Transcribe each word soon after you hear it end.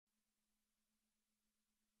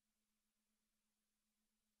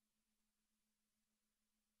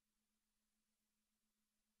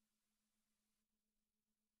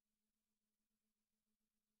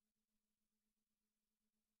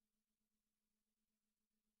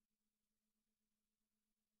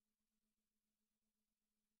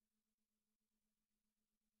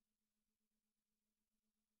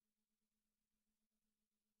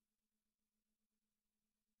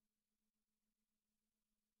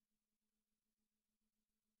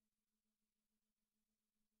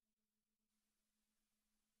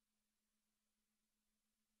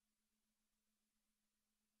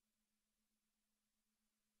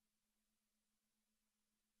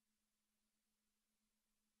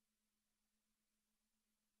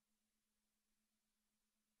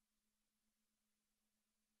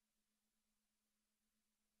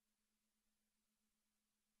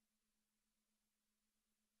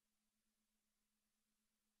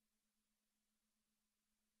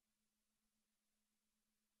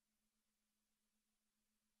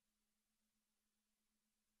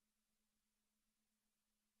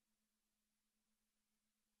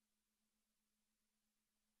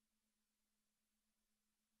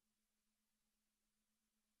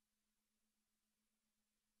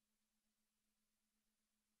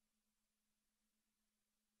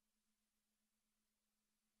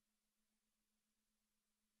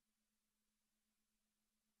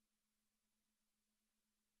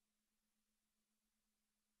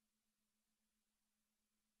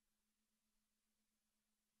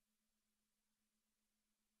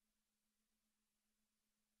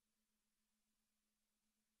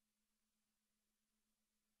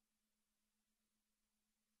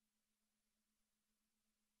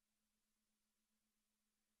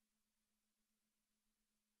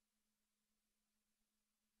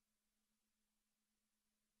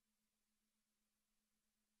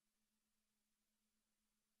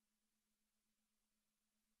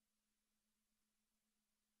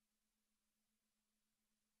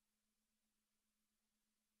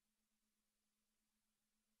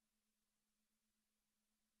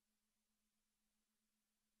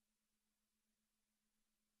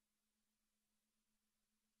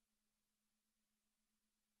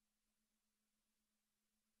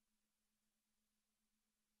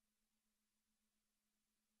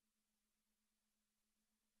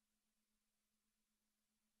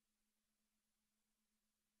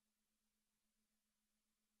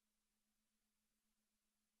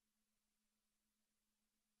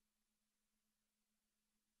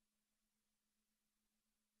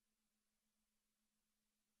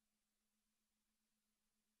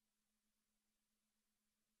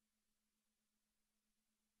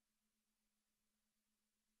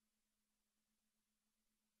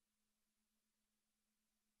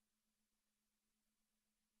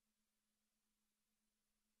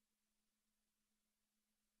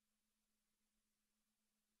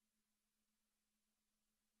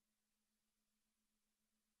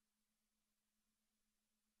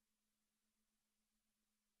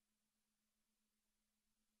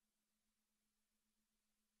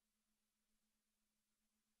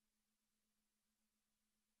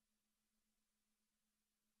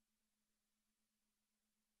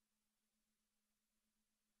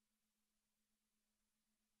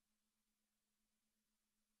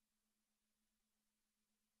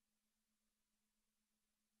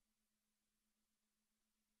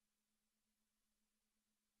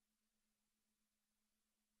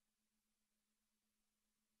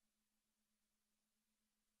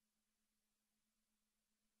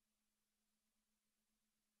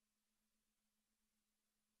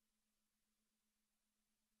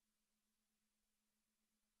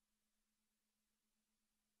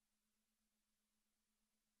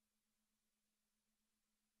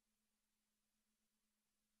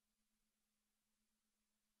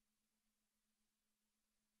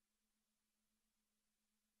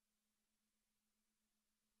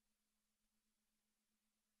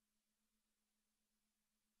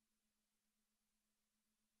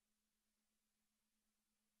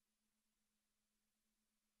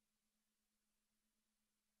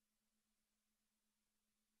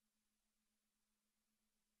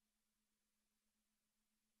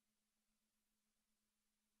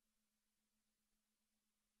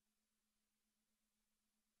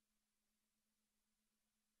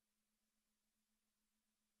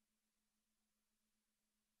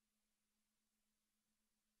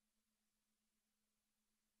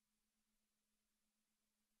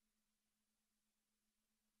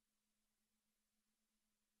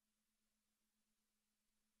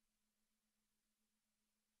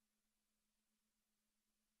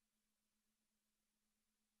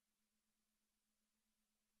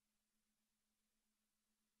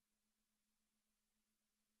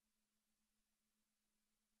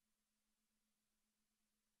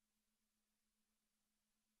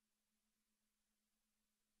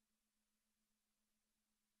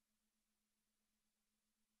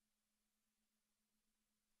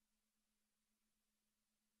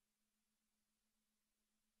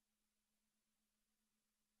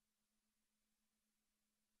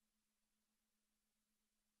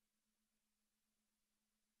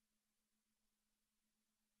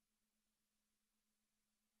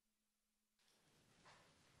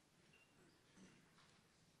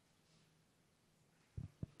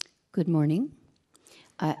Good morning.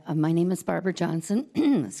 My name is Barbara Johnson,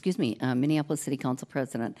 excuse me, Minneapolis City Council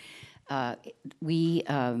President. We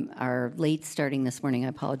are late starting this morning. I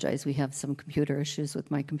apologize. We have some computer issues with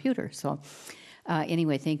my computer. So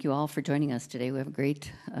anyway, thank you all for joining us today. We have a great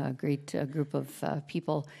group of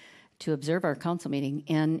people to observe our council meeting.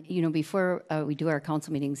 And, you know, before we do our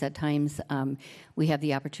council meetings, at times we have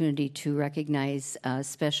the opportunity to recognize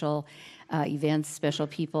special events, special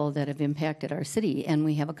people that have impacted our city. And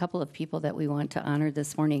we have a couple of people that we want to honor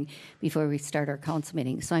this morning before we start our council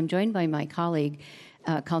meeting. So I'm joined by my colleague,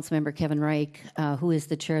 Councilmember Kevin Reich, who is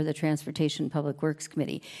the chair of the Transportation Public Works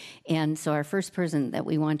Committee. And so our first person that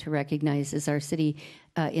we want to recognize is our city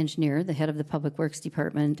engineer, the head of the Public Works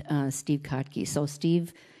Department, Steve Kotke. So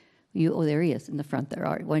Steve, there he is in the front there.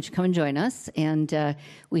 All right, why don't you come and join us? And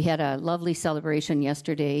we had a lovely celebration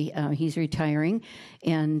yesterday. He's retiring,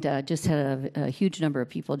 and just had a huge number of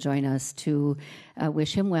people join us to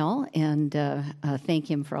wish him well and thank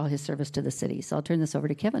him for all his service to the city. So I'll turn this over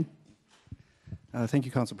to Kevin. Thank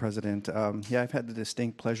you, Council President. Yeah, I've had the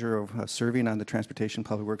distinct pleasure of serving on the Transportation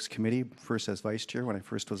Public Works Committee, first as Vice Chair when I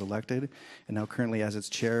first was elected, and now currently as its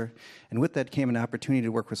Chair. And with that came an opportunity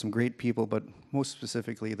to work with some great people, but most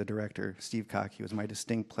specifically the Director, Steve Kotke. It was my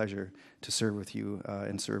distinct pleasure to serve with you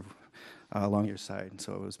and serve along your side.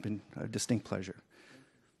 So it's been a distinct pleasure.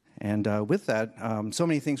 And with that, so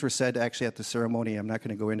many things were said actually at the ceremony. I'm not going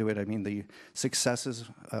to go into it. I mean, the successes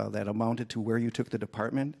that amounted to where you took the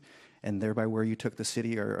department and thereby where you took the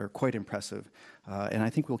city are quite impressive. And I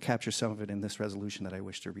think we'll capture some of it in this resolution that I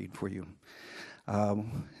wish to read for you.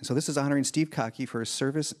 So this is honoring Steve Kotke for his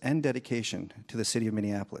service and dedication to the city of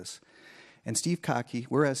Minneapolis. And Steve Kotke,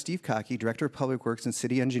 whereas Steve Kotke, Director of Public Works and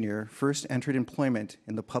City Engineer, first entered employment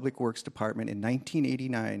in the Public Works Department in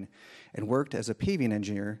 1989 and worked as a paving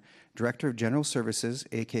engineer, Director of General Services,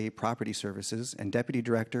 aka Property Services, and Deputy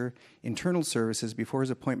Director, Internal Services before his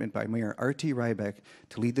appointment by Mayor R.T. Rybeck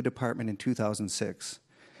to lead the department in 2006.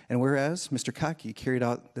 And whereas Mr. Kotke carried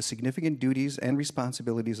out the significant duties and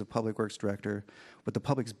responsibilities of Public Works Director with the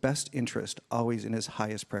public's best interest always in his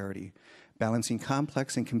highest priority, balancing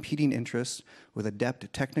complex and competing interests with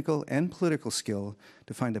adept technical and political skill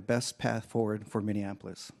to find the best path forward for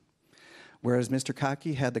Minneapolis. Whereas Mr.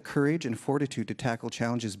 Kotke had the courage and fortitude to tackle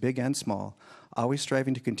challenges big and small, always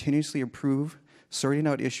striving to continuously improve, sorting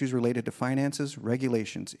out issues related to finances,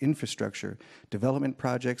 regulations, infrastructure, development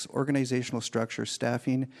projects, organizational structure,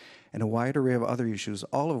 staffing, and a wide array of other issues,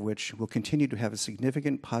 all of which will continue to have a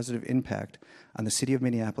significant positive impact on the city of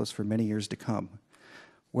Minneapolis for many years to come.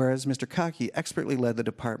 Whereas Mr. Kotke expertly led the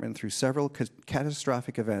department through several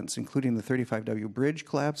catastrophic events, including the 35W bridge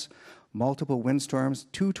collapse, multiple windstorms,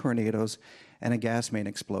 2 tornadoes, and a gas main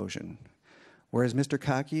explosion. Whereas Mr.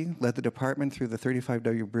 Kotke led the department through the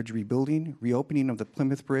 35W bridge rebuilding, reopening of the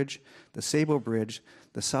Plymouth Bridge, the Sabo Bridge,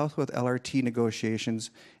 the Southwest LRT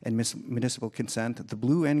negotiations and municipal consent, the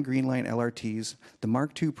Blue and Green Line LRTs, the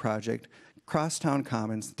Mark II project, Crosstown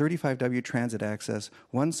Commons, 35W transit access,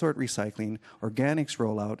 one-sort recycling, organics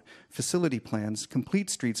rollout, facility plans, complete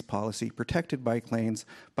streets policy, protected bike lanes,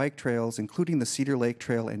 bike trails, including the Cedar Lake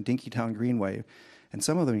Trail and Dinkytown Greenway. And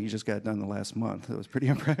some of them you just got done the last month. It was pretty,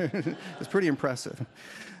 it was pretty impressive.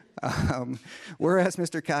 Whereas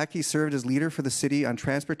Mr. Kotke served as leader for the city on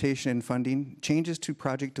transportation and funding, changes to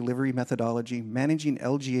project delivery methodology, managing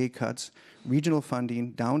LGA cuts, regional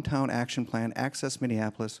funding, downtown action plan, Access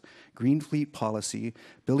Minneapolis, green fleet policy,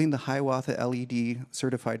 building the Hiawatha LED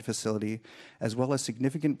certified facility, as well as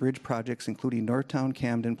significant bridge projects including Northtown,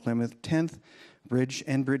 Camden, Plymouth, 10th, Bridge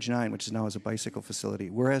and Bridge 9, which is now as a bicycle facility.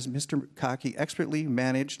 Whereas Mr. Kotke expertly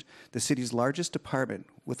managed the city's largest department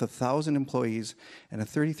with 1,000 employees and a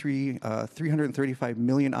 $335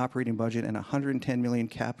 million operating budget and $110 million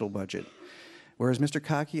capital budget. Whereas Mr.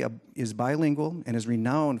 Kotke is bilingual and is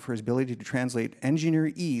renowned for his ability to translate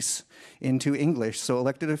engineer-ese into English, so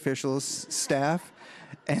elected officials, staff,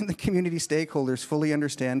 and the community stakeholders fully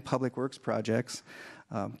understand public works projects.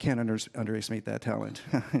 Can't underestimate that talent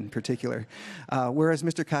in particular. Whereas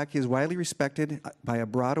Mr. Kotke is widely respected by a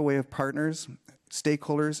broad array of partners,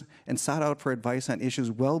 stakeholders, and sought out for advice on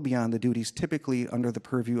issues well beyond the duties typically under the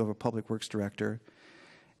purview of a public works director.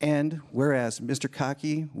 And whereas Mr.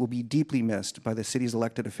 Kotke will be deeply missed by the city's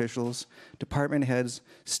elected officials, department heads,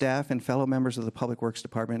 staff, and fellow members of the Public Works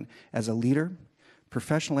Department as a leader,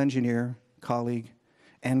 professional engineer, colleague,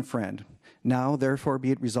 and friend. Now, therefore, be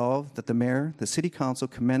it resolved that the Mayor, the City Council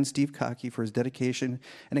commends Steve Cockey for his dedication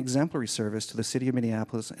and exemplary service to the City of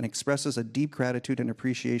Minneapolis and expresses a deep gratitude and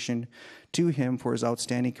appreciation to him for his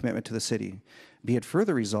outstanding commitment to the city. Be it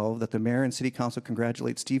further resolved that the Mayor and City Council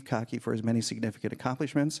congratulate Steve Cockey for his many significant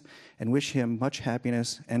accomplishments and wish him much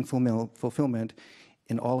happiness and fulfillment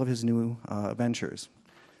in all of his new ventures.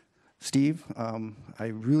 Steve, I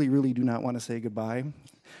really do not want to say goodbye,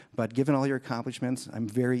 but given all your accomplishments, I'm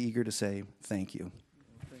very eager to say thank you.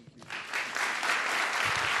 Thank you.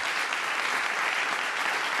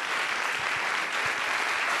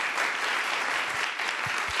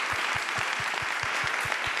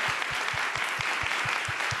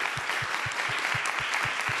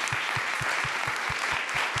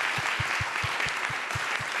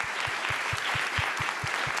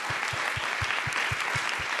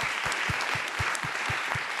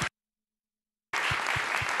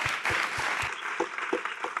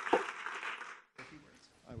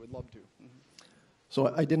 I would love to.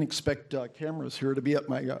 So I didn't expect cameras here to be at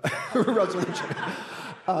my resolution.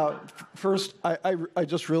 First, I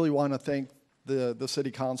just really want to thank the City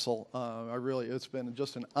Council. It's been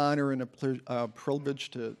just an honor and a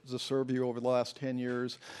privilege to serve you over the last 10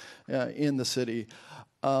 years in the city.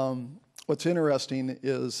 What's interesting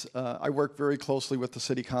is I work very closely with the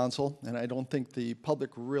City Council, and I don't think the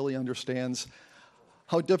public really understands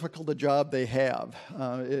how difficult a job they have.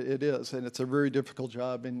 It is, and it's a very difficult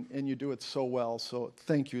job, and you do it so well, so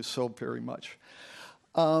thank you so very much.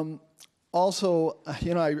 Also,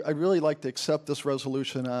 I really like to accept this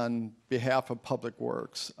resolution on behalf of Public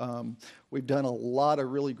Works. We've done a lot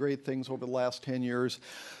of really great things over the last 10 years,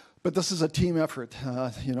 but this is a team effort. I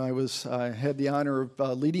had the honor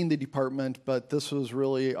of leading the department, but this was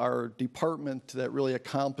really our department that really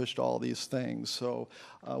accomplished all these things. So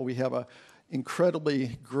we have a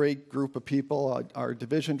incredibly great group of people, our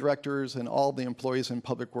division directors and all the employees in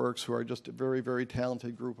Public Works who are just a very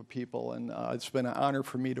talented group of people. And it's been an honor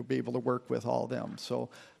for me to be able to work with all of them. So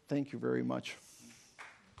thank you very much.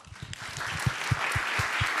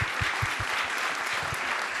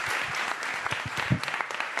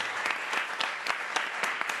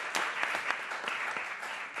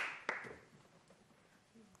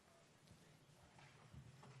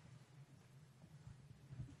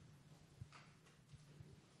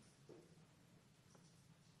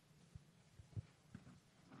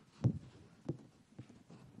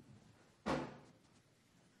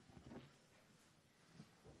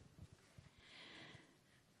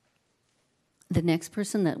 The next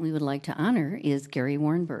person that we would like to honor is Gary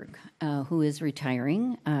Warnberg, who is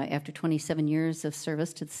retiring after 27 years of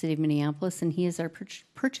service to the City of Minneapolis, and he is our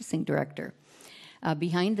purchasing director.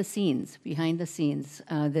 Behind the scenes,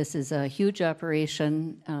 this is a huge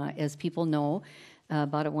operation, as people know,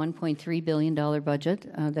 about a $1.3 billion budget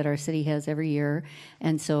that our city has every year.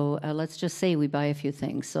 And so let's just say we buy a few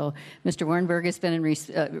things. So Mr. Warnberg has been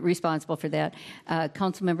responsible for that.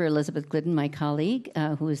 Councilmember Elizabeth Glidden, my colleague,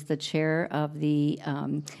 who is the chair of the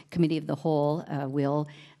Committee of the Whole, will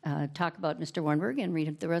talk about Mr. Warnberg and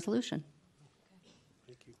read the resolution.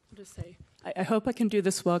 Thank you. I'll just say, I hope I can do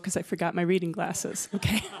this well because I forgot my reading glasses.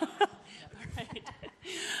 Okay. All right.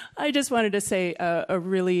 I just wanted to say a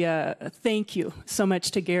really thank you so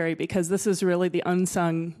much to Gary, because this is really the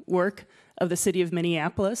unsung work of the City of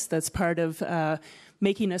Minneapolis that's part of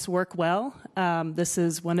making us work well. This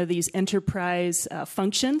is one of these enterprise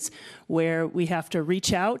functions where we have to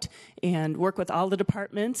reach out and work with all the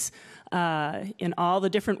departments in all the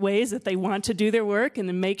different ways that they want to do their work, and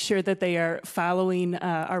then make sure that they are following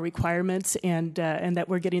our requirements and that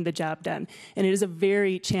we're getting the job done. And it is a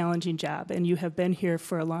very challenging job, and you have been here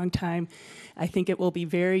for a long time. I think it will be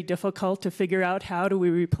very difficult to figure out how do we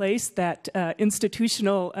replace that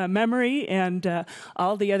institutional memory and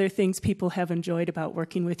all the other things people have enjoyed about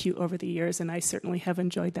working with you over the years, and I certainly have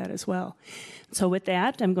enjoyed that as well. So with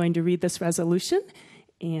that, I'm going to read this resolution,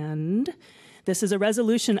 and this is a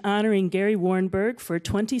resolution honoring Gary Warnberg for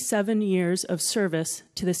 27 years of service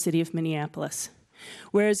to the City of Minneapolis.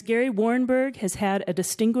 Whereas Gary Warnberg has had a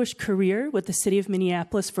distinguished career with the City of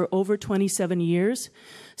Minneapolis for over 27 years,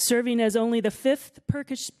 serving as only the 5th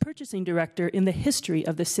purchasing director in the history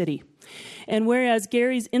of the city. And whereas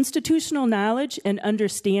Gary's institutional knowledge and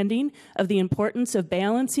understanding of the importance of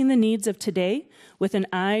balancing the needs of today with an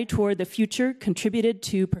eye toward the future contributed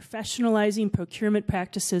to professionalizing procurement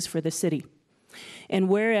practices for the city. And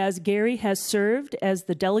whereas Gary has served as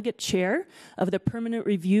the delegate chair of the Permanent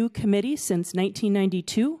Review Committee since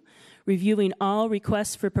 1992, reviewing all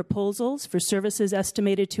requests for proposals for services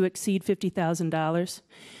estimated to exceed $50,000.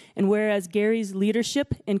 And whereas Gary's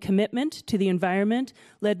leadership and commitment to the environment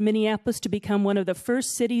led Minneapolis to become one of the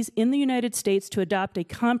first cities in the United States to adopt a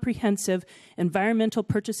comprehensive environmental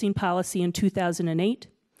purchasing policy in 2008.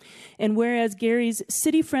 And whereas Gary's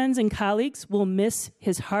city friends and colleagues will miss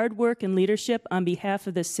his hard work and leadership on behalf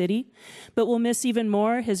of the city, but will miss even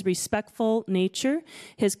more his respectful nature,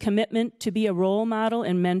 his commitment to be a role model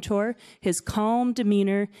and mentor, his calm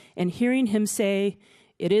demeanor, and hearing him say,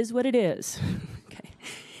 "It is what it is." Okay.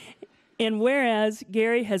 And whereas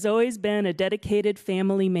Gary has always been a dedicated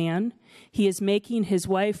family man, he is making his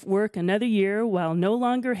wife work another year while no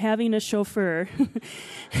longer having a chauffeur.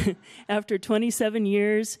 After 27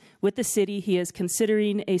 years with the city, he is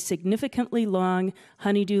considering a significantly long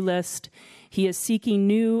honey-do list. He is seeking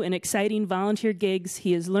new and exciting volunteer gigs.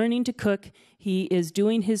 He is learning to cook. He is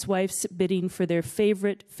doing his wife's bidding for their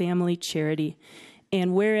favorite family charity.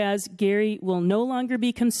 And whereas Gary will no longer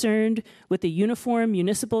be concerned with the Uniform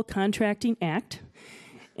Municipal Contracting Act,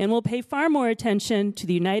 and will pay far more attention to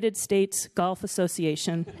the United States Golf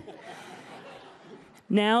Association.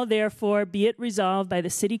 Now, therefore, be it resolved by the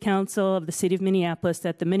City Council of the City of Minneapolis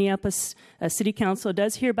that the Minneapolis City Council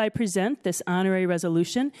does hereby present this honorary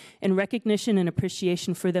resolution in recognition and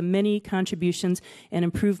appreciation for the many contributions and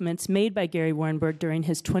improvements made by Gary Warrenberg during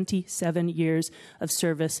his 27 years of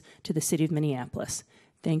service to the City of Minneapolis.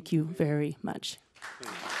 Thank you very much.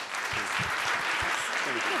 Thank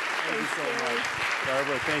you so much.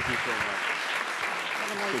 Barbara, thank you so much.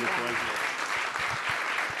 It's been a pleasure.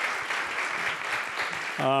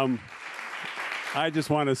 I just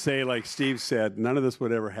want to say, like Steve said, none of this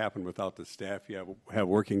would ever happen without the staff you have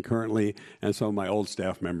working currently, and some of my old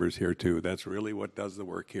staff members here too. That's really what does the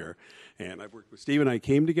work here. And I've worked with Steve, and I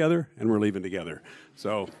came together, and we're leaving together.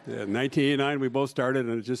 So in 1989, we both started,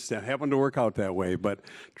 and it just happened to work out that way. But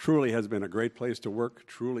truly has been a great place to work.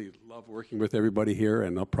 Truly love working with everybody here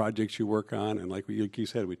and the projects you work on. And like you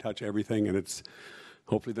said, we touch everything, and it's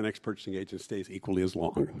hopefully the next purchasing agent stays equally as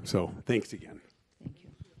long. So thanks again. Thank you.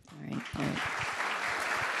 All right. All right.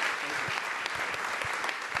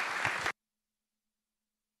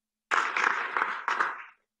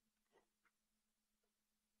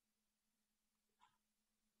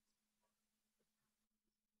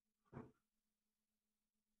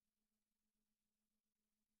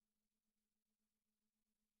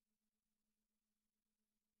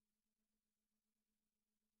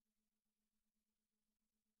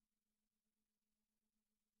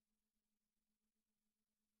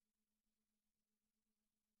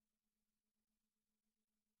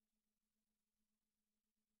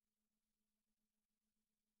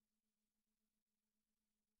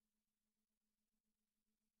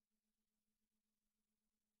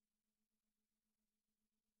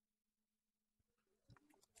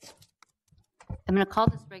 I'm going to call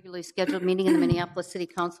this regularly scheduled meeting in the Minneapolis City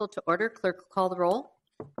Council to order. Clerk, call the roll.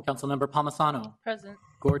 Councilmember Palmisano. Present.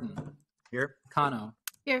 Gordon. Here. Kano.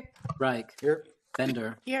 Here. Reich. Here.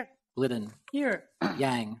 Bender. Here. Glidden. Here.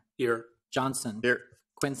 Yang. Here. Johnson. Here.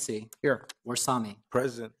 Quincy. Here. Warsami.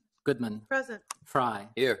 Present. Goodman. Present. Fry.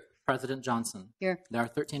 Here. President Johnson. Here. There are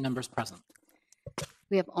 13 members present.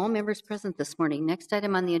 We have all members present this morning. Next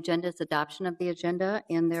item on the agenda is adoption of the agenda,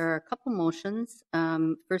 and there are a couple motions.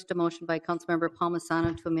 First, a motion by Councilmember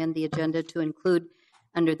Palmisano to amend the agenda to include,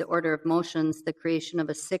 under the order of motions, the creation of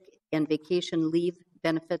a sick and vacation leave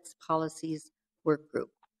benefits policies work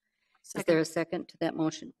group. Is there a second to that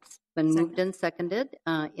motion? It's been moved and seconded.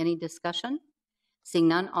 Any discussion? Seeing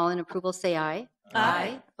none, all in approval say aye.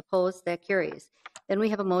 Aye. Opposed? That carries. Then we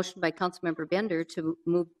have a motion by Councilmember Bender to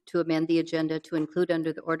move to amend the agenda to include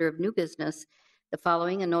under the order of new business the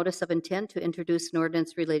following: a notice of intent to introduce an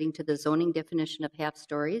ordinance relating to the zoning definition of half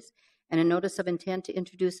stories, and a notice of intent to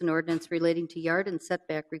introduce an ordinance relating to yard and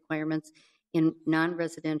setback requirements in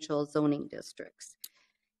non-residential zoning districts.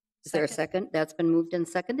 Is there a second? That's been moved and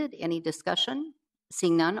seconded. Any discussion?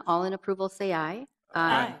 Seeing none, all in approval say aye.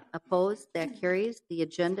 Aye. Opposed? That carries. The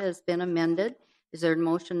agenda has been amended. Is there a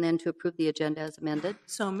motion then to approve the agenda as amended?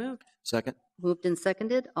 So moved. Second. Moved and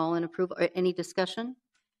seconded. All in approval. Any discussion?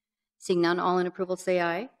 Seeing none, all in approval say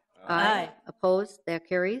aye. Aye. Opposed? That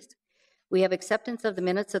carries. We have acceptance of the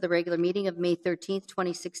minutes of the regular meeting of May 13th,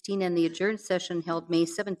 2016, and the adjourned session held May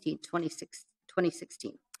 17th,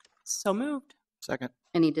 2016. So moved. Second.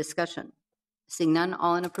 Any discussion? Seeing none,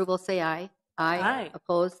 all in approval say aye. Aye.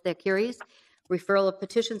 Opposed? That carries. Referral of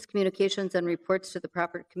petitions, communications, and reports to the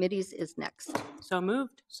proper committees is next. So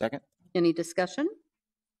moved. Second. Any discussion?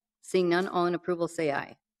 Seeing none, all in approval say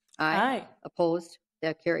aye. Aye. Opposed?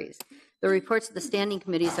 That carries. The reports of the standing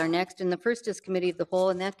committees are next, and the first is Committee of the Whole,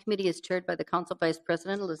 and that committee is chaired by the Council Vice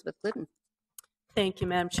President, Elizabeth Glidden. Thank you,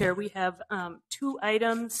 Madam Chair. We have two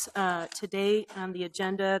items today on the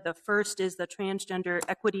agenda. The first is the Transgender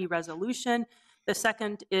Equity Resolution. The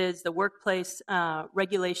second is the Workplace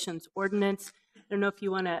Regulations Ordinance. I don't know if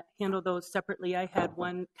you want to handle those separately. I had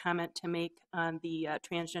one comment to make on the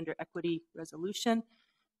Transgender Equity Resolution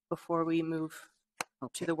before we move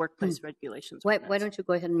to the Workplace Regulations Why Ordinance. don't you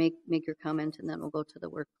go ahead and make your comment, and then we'll go to the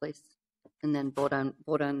workplace, and then vote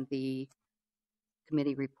on the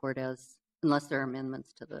committee report as, unless there are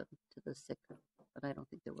amendments to the SIC, but I don't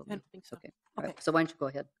think there will be. I don't think so. Okay. All right. So why don't you go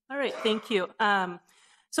ahead? All right, thank you.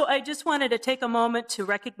 So I just wanted to take a moment to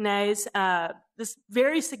recognize this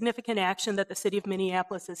very significant action that the City of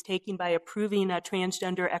Minneapolis is taking by approving a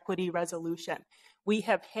transgender equity resolution. We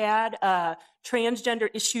have had a transgender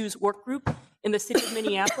issues work group in the City of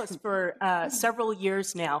Minneapolis for several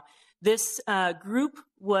years now. This group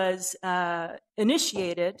was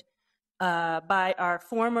initiated by our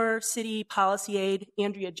former city policy aide,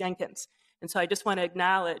 Andrea Jenkins. And so I just want to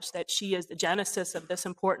acknowledge that she is the genesis of this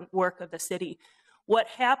important work of the city. What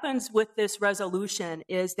happens with this resolution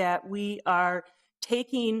is that we are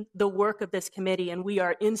taking the work of this committee and we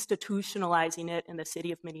are institutionalizing it in the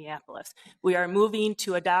City of Minneapolis. We are moving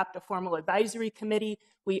to adopt a formal advisory committee.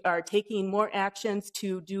 We are taking more actions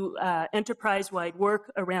to do enterprise-wide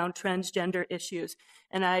work around transgender issues.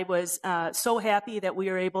 And I was so happy that we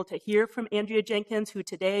were able to hear from Andrea Jenkins, who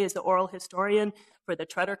today is the oral historian for the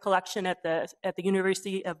Tretter Collection at the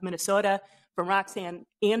University of Minnesota, from Roxanne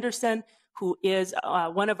Anderson, who is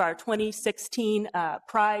one of our 2016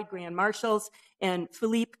 Pride Grand Marshals, and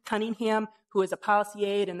Philippe Cunningham, who is a policy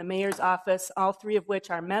aide in the mayor's office, all three of which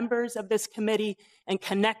are members of this committee and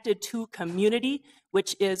connected to community,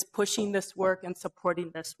 which is pushing this work and supporting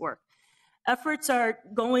this work. Efforts are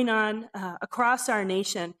going on across our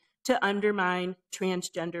nation to undermine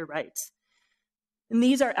transgender rights. And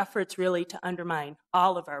these are efforts really to undermine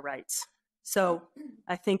all of our rights. So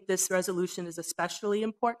I think this resolution is especially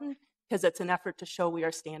important because it's an effort to show we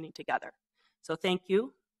are standing together. So thank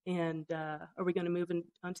you. And are we going to move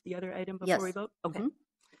on to the other item before we vote? Okay.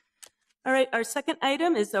 All right, our second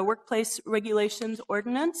item is the Workplace Regulations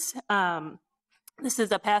Ordinance. This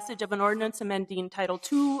is a passage of an ordinance amending Title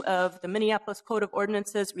II of the Minneapolis Code of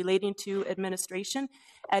Ordinances relating to administration,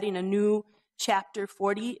 adding a new Chapter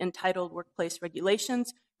 40 entitled Workplace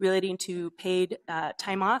Regulations relating to paid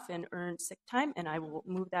time off and earned sick time, and I will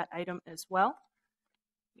move that item as well.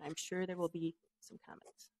 I'm sure there will be some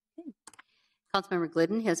comments. Okay. Councilmember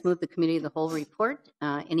Glidden has moved the Committee of the Whole report.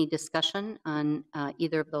 Any discussion on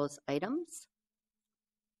either of those items?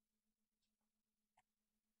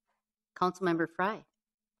 Councilmember Fry.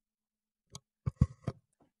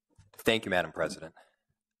 Thank you, Madam President.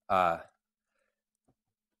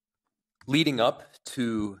 Leading up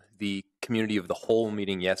to the Committee of the Whole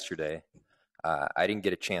meeting yesterday, I didn't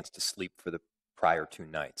get a chance to sleep for the prior 2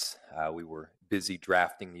 nights. We were busy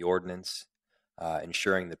drafting the ordinance,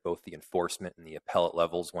 ensuring that both the enforcement and the appellate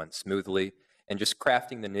levels went smoothly, and just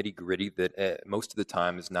crafting the nitty-gritty that most of the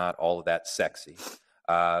time is not all of that sexy.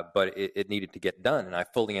 But it needed to get done, and I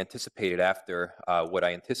fully anticipated after what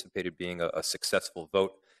I anticipated being a successful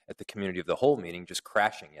vote at the Committee of the Whole meeting just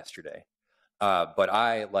crashing yesterday. But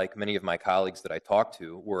I, like many of my colleagues that I talked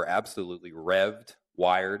to, were absolutely revved,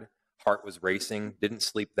 wired, heart was racing, didn't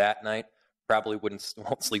sleep that night, probably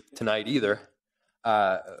won't sleep tonight either,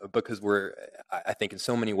 because we're, I think, in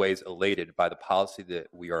so many ways elated by the policy that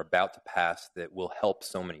we are about to pass that will help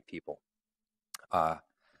so many people.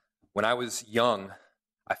 When I was young,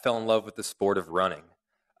 I fell in love with the sport of running,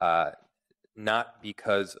 not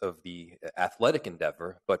because of the athletic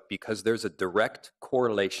endeavor, but because there's a direct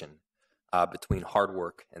correlation between hard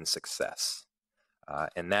work and success.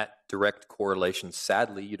 And that direct correlation,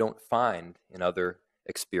 sadly, you don't find in other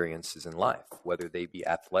experiences in life, whether they be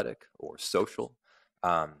athletic or social.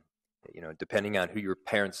 You know, depending on who your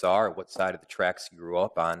parents are, what side of the tracks you grew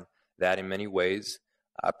up on, that in many ways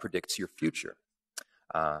predicts your future.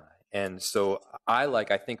 And so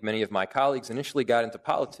I think many of my colleagues, initially got into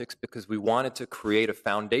politics because we wanted to create a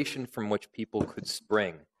foundation from which people could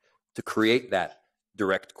spring to create that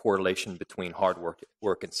direct correlation between hard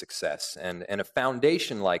work and success. And a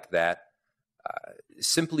foundation like that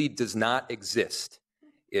simply does not exist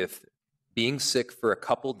if being sick for a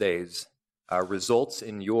couple days results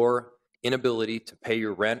in your inability to pay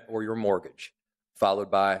your rent or your mortgage, followed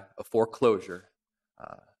by a foreclosure,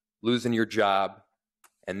 losing your job,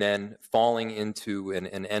 and then falling into an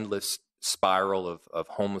endless spiral of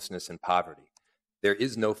homelessness and poverty. There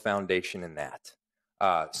is no foundation in that.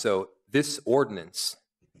 So this ordinance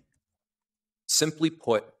simply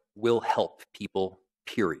put, will help people,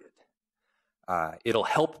 period. It'll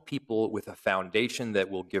help people with a foundation that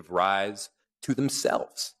will give rise to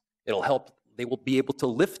themselves. They will be able to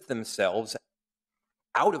lift themselves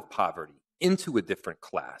out of poverty into a different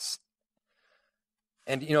class.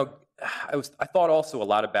 And, I thought also a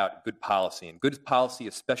lot about good policy, and good policy,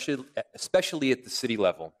 especially at the city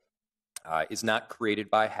level, is not created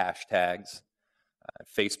by hashtags,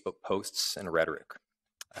 Facebook posts, and rhetoric.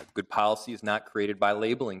 Good policy is not created by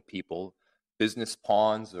labeling people business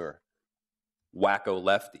pawns or wacko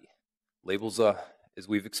lefty. Labels, as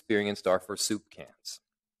we've experienced, are for soup cans.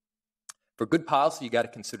 For good policy, you got to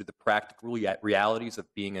consider the practical realities of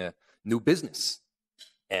being a new business.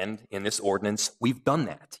 And in this ordinance, we've done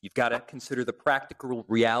that. You've got to consider the practical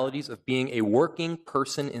realities of being a working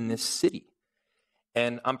person in this city.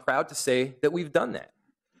 And I'm proud to say that we've done that.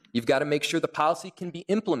 You've got to make sure the policy can be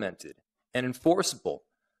implemented and enforceable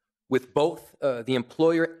with both the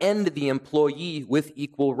employer and the employee with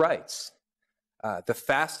equal rights. The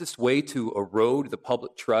fastest way to erode the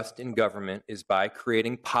public trust in government is by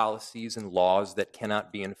creating policies and laws that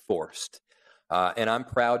cannot be enforced. And I'm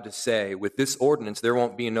proud to say, with this ordinance, there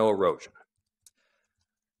won't be no erosion.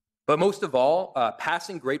 But most of all,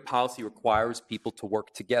 passing great policy requires people to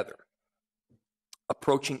work together,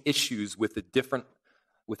 approaching issues with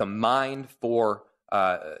a mind for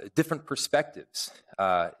different perspectives,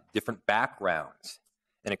 different backgrounds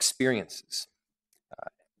and experiences.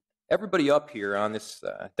 Everybody up here on this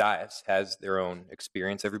dais has their own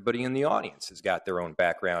experience. Everybody in the audience has got their own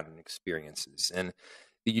background and experiences. And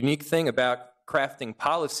the unique thing about crafting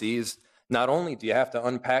policy is not only do you have to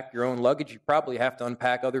unpack your own luggage, you probably have to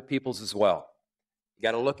unpack other people's as well. You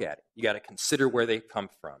got to look at it. You got to consider where they come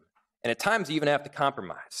from. And at times you even have to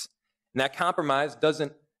compromise. And that compromise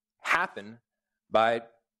doesn't happen by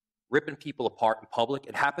ripping people apart in public.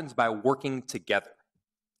 It happens by working together.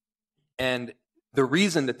 And the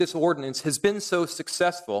reason that this ordinance has been so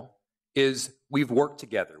successful is we've worked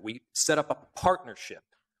together. We set up a partnership.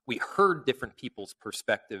 We heard different people's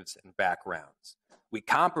perspectives and backgrounds. We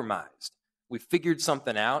compromised. We figured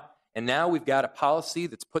something out. And now we've got a policy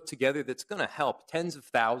that's put together that's going to help tens of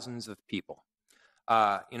thousands of people.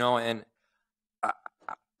 And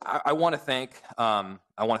I want to thank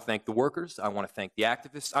the workers. I want to thank the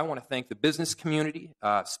activists. I want to thank the business community,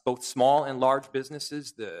 both small and large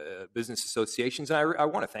businesses, the business associations, and I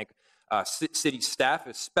want to thank city staff.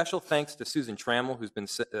 A special thanks to Susan Trammell, who's been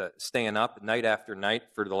staying up night after night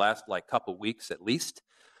for the last couple weeks at least,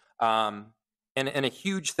 and a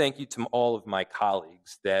huge thank you to all of my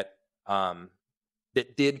colleagues that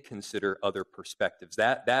did consider other perspectives.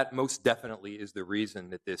 That most definitely is the reason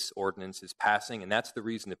that this ordinance is passing, and that's the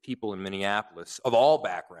reason that people in Minneapolis of all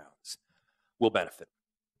backgrounds will benefit.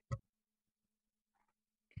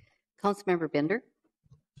 Councilmember Bender.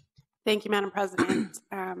 Thank you, Madam President.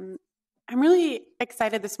 I'm really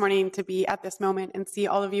excited this morning to be at this moment and see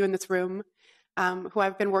all of you in this room who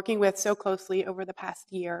I've been working with so closely over the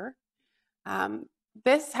past year.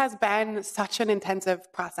 This has been such an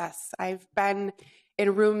intensive process. I've been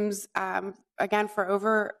in rooms, again, for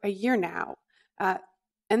over a year now.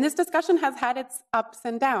 And this discussion has had its ups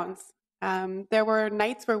and downs. There were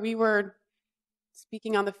nights where we were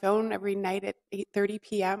speaking on the phone every night at 8:30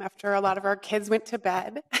 p.m. after a lot of our kids went to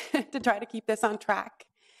bed to try to keep this on track.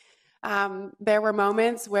 There were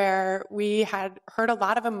moments where we had heard a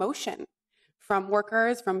lot of emotion from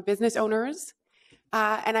workers, from business owners,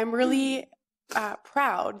 and I'm really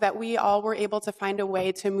proud that we all were able to find a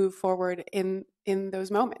way to move forward in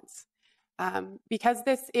those moments. Because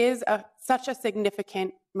this is such a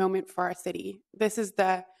significant moment for our city. This is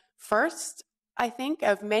the first, I think,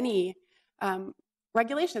 of many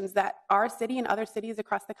regulations that our city and other cities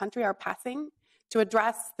across the country are passing to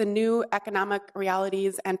address the new economic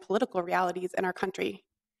realities and political realities in our country.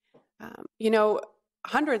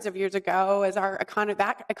 Hundreds of years ago, as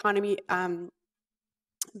that economy,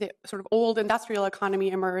 the sort of old industrial economy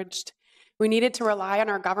emerged, we needed to rely on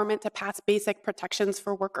our government to pass basic protections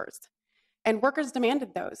for workers. And workers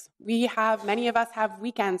demanded those. Many of us have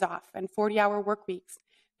weekends off and 40-hour work weeks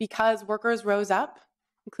because workers rose up,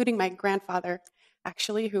 including my grandfather,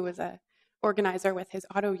 actually, who was an organizer with his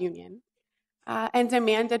auto union, and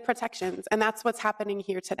demanded protections. And that's what's happening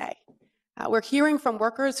here today. We're hearing from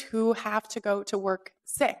workers who have to go to work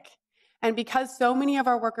sick. And because so many of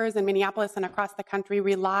our workers in Minneapolis and across the country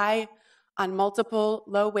rely on multiple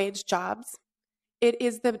low-wage jobs, it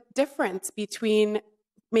is the difference between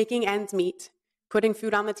making ends meet, putting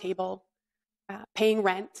food on the table, paying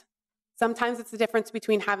rent. Sometimes it's the difference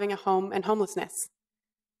between having a home and homelessness.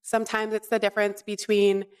 Sometimes it's the difference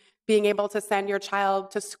between being able to send your child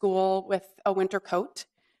to school with a winter coat,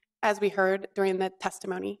 as we heard during the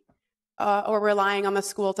testimony, or relying on the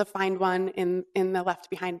school to find one in the left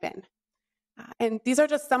behind bin. And these are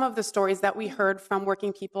just some of the stories that we heard from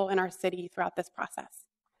working people in our city throughout this process.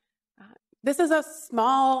 This is a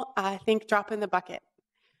small, I think, drop in the bucket,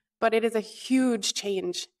 but it is a huge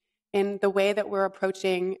change in the way that we're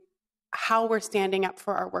approaching how we're standing up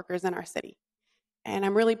for our workers in our city. And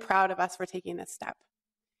I'm really proud of us for taking this step.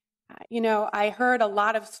 I heard a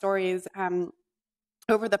lot of stories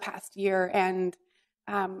over the past year, and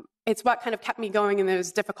it's what kind of kept me going in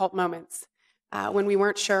those difficult moments when we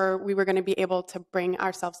weren't sure we were going to be able to bring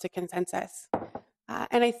ourselves to consensus.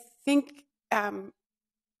 And I think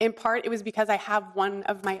in part it was because I have one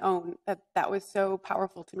of my own that was so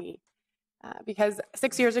powerful to me. Because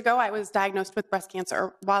 6 years ago, I was diagnosed with breast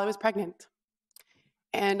cancer while I was pregnant.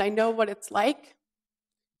 And I know what it's like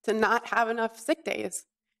to not have enough sick days.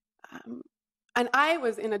 And I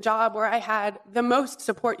was in a job where I had the most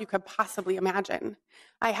support you could possibly imagine.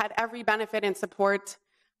 I had every benefit and support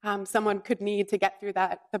someone could need to get through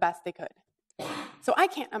that the best they could. So I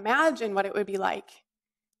can't imagine what it would be like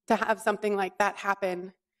to have something like that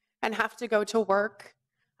happen and have to go to work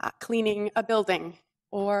cleaning a building,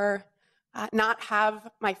 or not have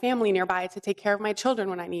my family nearby to take care of my children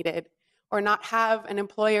when I needed, or not have an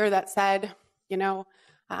employer that said,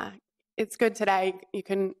 it's good today, you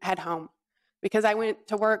can head home. Because I went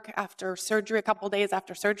to work after surgery, a couple days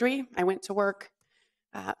after surgery. I went to work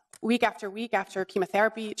week after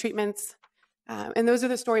chemotherapy treatments. And those are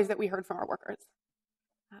the stories that we heard from our workers.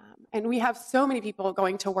 And we have so many people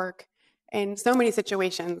going to work in so many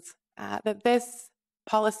situations that this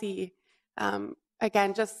policy,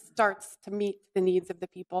 again, just starts to meet the needs of the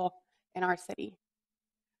people in our city.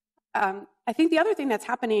 I think the other thing that's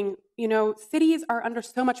happening, cities are under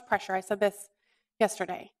so much pressure. I said this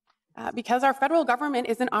yesterday. Because our federal government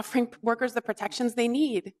isn't offering workers the protections they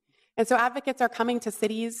need. And so advocates are coming to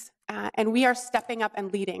cities, and we are stepping up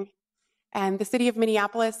and leading. And the city of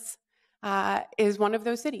Minneapolis is one of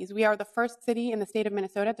those cities. We are the first city in the state of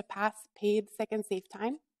Minnesota to pass paid sick and safe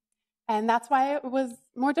time. And that's why it was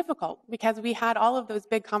more difficult, because we had all of those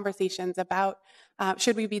big conversations about,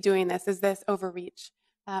 should we be doing this? Is this overreach?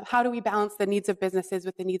 How do we balance the needs of businesses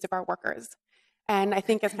with the needs of our workers? And I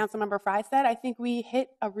think, as Councilmember Fry said, I think we hit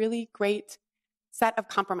a really great set of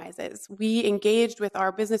compromises. We engaged with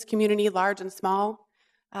our business community, large and small.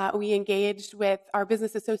 We engaged with our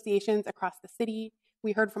business associations across the city.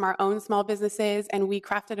 We heard from our own small businesses, and we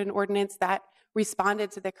crafted an ordinance that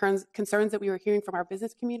responded to the concerns that we were hearing from our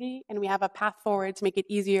business community. And we have a path forward to make it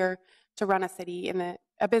easier to run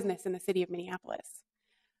a business in the city of Minneapolis.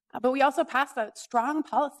 But we also passed a strong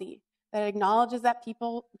policy that acknowledges that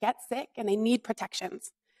people get sick and they need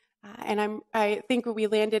protections. And I think we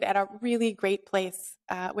landed at a really great place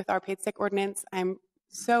with our paid sick ordinance. I'm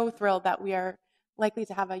so thrilled that we are likely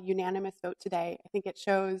to have a unanimous vote today. I think it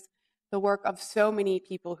shows the work of so many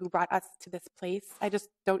people who brought us to this place. I just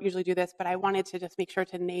don't usually do this, but I wanted to just make sure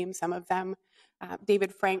to name some of them.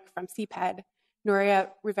 David Frank from CPED, Nuria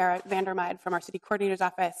Rivera Vandermeid from our city coordinator's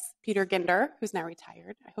office, Peter Ginder, who's now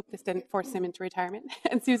retired. I hope this didn't force him into retirement,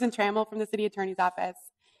 and Susan Trammell from the city attorney's office,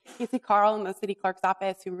 Casey Carl in the city clerk's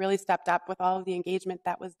office, who really stepped up with all of the engagement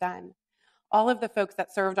that was done. All of the folks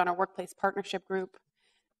that served on our workplace partnership group,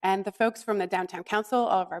 and the folks from the Downtown Council,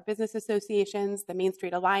 all of our business associations, the Main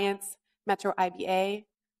Street Alliance, Metro IBA,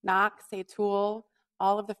 NOC, Say Tool,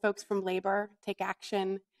 all of the folks from labor, Take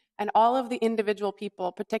Action, and all of the individual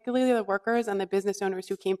people, particularly the workers and the business owners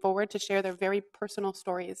who came forward to share their very personal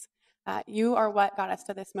stories. You are what got us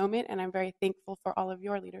to this moment, and I'm very thankful for all of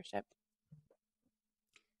your leadership.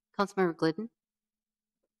 Councilmember Glidden.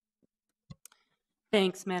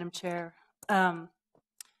 Thanks, Madam Chair. Well,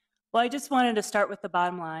 I just wanted to start with the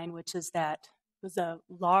bottom line, which is that it was a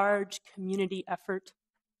large community effort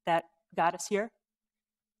that got us here,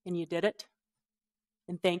 and you did it.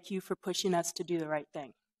 And thank you for pushing us to do the right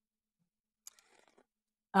thing.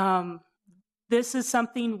 This is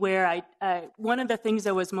something where one of the things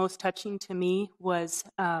that was most touching to me was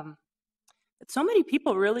that so many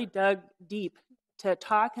people really dug deep to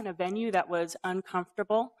talk in a venue that was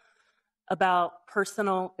uncomfortable about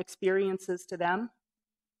personal experiences to them,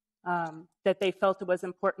 that they felt it was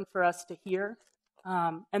important for us to hear.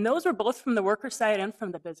 And those were both from the worker side and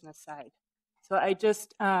from the business side. So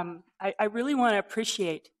I really want to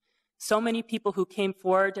appreciate so many people who came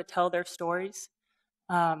forward to tell their stories.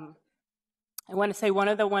 I want to say one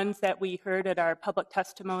of the ones that we heard at our public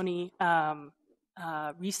testimony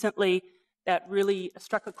recently that really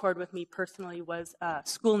struck a chord with me personally was a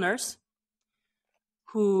school nurse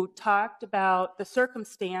who talked about the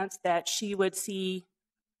circumstance that she would see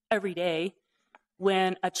every day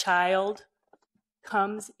when a child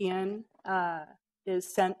comes in,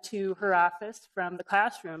 is sent to her office from the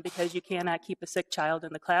classroom because you cannot keep a sick child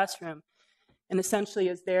in the classroom, and essentially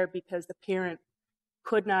is there because the parent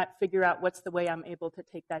could not figure out what's the way I'm able to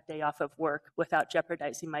take that day off of work without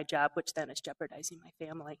jeopardizing my job, which then is jeopardizing my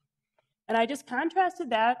family. And I just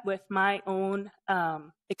contrasted that with my own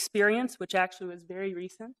experience, which actually was very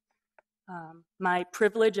recent. My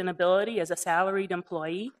privilege and ability as a salaried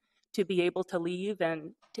employee to be able to leave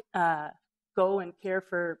and go and care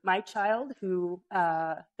for my child who,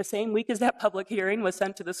 the same week as that public hearing, was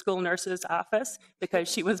sent to the school nurse's office because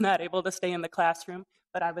she was not able to stay in the classroom,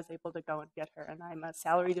 but I was able to go and get her. And I'm a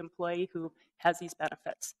salaried employee who has these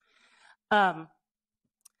benefits.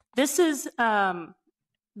 This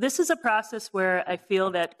is a process where I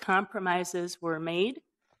feel that compromises were made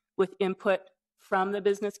with input from the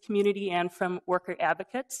business community and from worker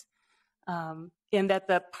advocates, in that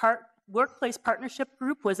the Workplace Partnership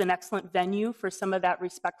Group was an excellent venue for some of that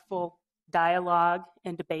respectful dialogue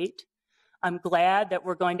and debate. I'm glad that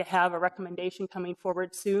we're going to have a recommendation coming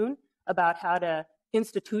forward soon about how to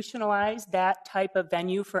institutionalize that type of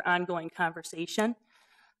venue for ongoing conversation.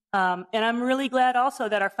 And I'm really glad also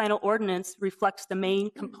that our final ordinance reflects the main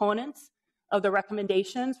components of the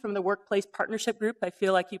recommendations from the Workplace Partnership Group. I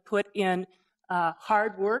feel like you put in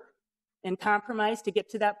hard work and compromise to get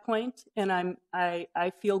to that point, and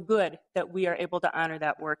I feel good that we are able to honor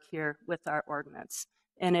that work here with our ordinance.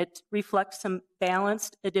 And it reflects some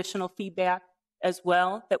balanced additional feedback as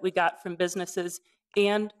well that we got from businesses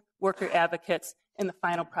and worker advocates in the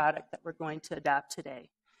final product that we're going to adopt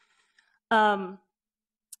today.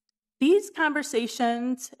 These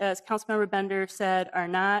conversations, as Councilmember Bender said, are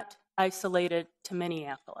not isolated to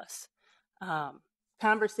Minneapolis.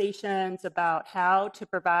 Conversations about how to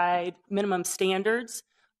provide minimum standards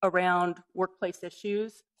around workplace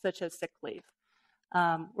issues, such as sick leave.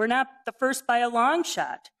 We're not the first by a long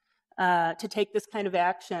shot to take this kind of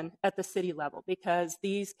action at the city level, because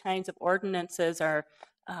these kinds of ordinances are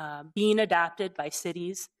being adopted by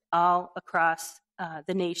cities all across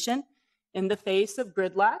the nation in the face of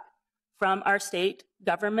gridlock from our state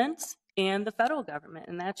governments and the federal government.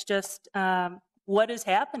 And that's just what is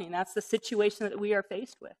happening. That's the situation that we are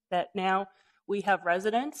faced with, that now we have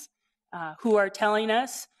residents who are telling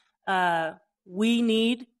us we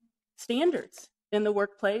need standards in the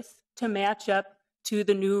workplace to match up to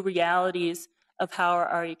the new realities of how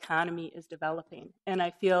our economy is developing. And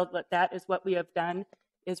I feel that that is what we have done,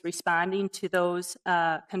 is responding to those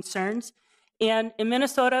concerns. And in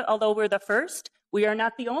Minnesota, although we're the first, we are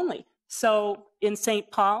not the only. So in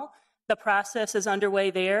St. Paul, the process is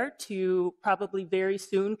underway there to probably very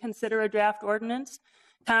soon consider a draft ordinance.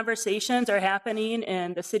 Conversations are happening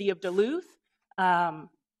in the city of Duluth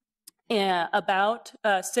about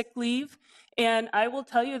sick leave. And I will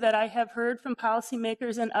tell you that I have heard from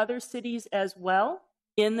policymakers in other cities as well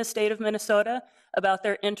in the state of Minnesota about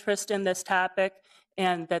their interest in this topic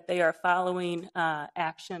and that they are following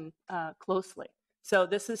action closely. So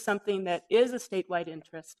this is something that is a statewide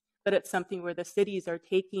interest, but it's something where the cities are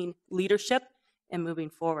taking leadership and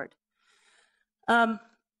moving forward. I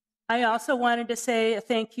also wanted to say a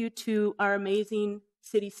thank you to our amazing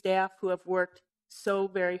city staff who have worked so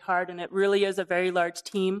very hard, and it really is a very large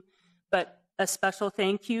team, but a special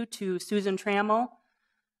thank you to Susan Trammell,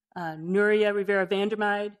 Nuria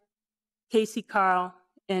Rivera-Vandermeide, Casey Carl,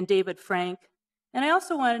 and David Frank. And I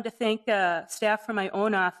also wanted to thank staff from my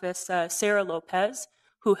own office, Sarah Lopez,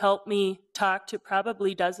 who helped me talk to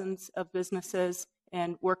probably dozens of businesses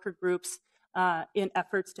and worker groups in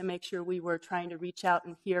efforts to make sure we were trying to reach out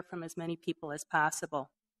and hear from as many people as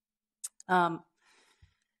possible.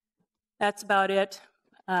 That's about it.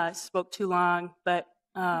 I spoke too long, but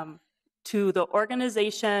to the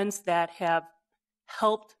organizations that have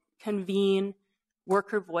helped convene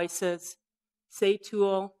worker voices,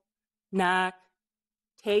 SATUL, NOC,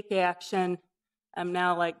 Take Action. I'm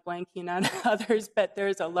now like blanking on others, but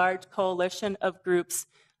there's a large coalition of groups.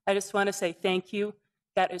 I just want to say thank you.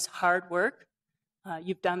 That is hard work.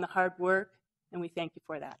 You've done the hard work, and we thank you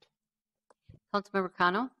for that. Councilmember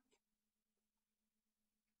Cano.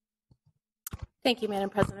 Thank you,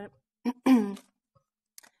 Madam President.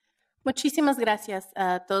 Muchísimas gracias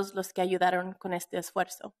a todos los que ayudaron con este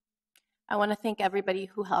esfuerzo. I want to thank everybody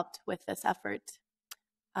who helped with this effort.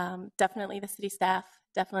 Definitely the city staff,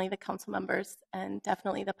 definitely the council members, and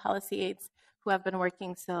definitely the policy aides who have been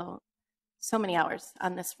working so many hours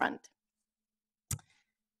on this front.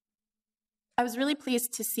 I was really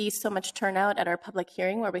pleased to see so much turnout at our public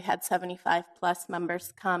hearing where we had 75 plus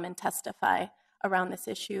members come and testify around this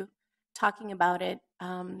issue, talking about it,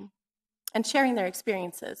 and sharing their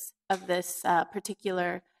experiences of this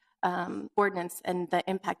particular ordinance and the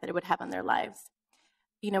impact that it would have on their lives.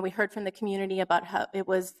 You know, we heard from the community about how it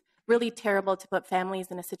was really terrible to put families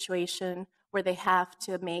in a situation where they have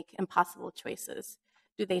to make impossible choices.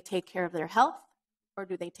 Do they take care of their health or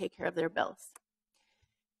do they take care of their bills?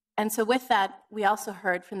 And so with that, we also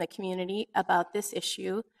heard from the community about this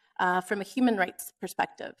issue from a human rights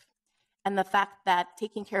perspective and the fact that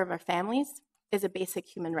taking care of our families is a basic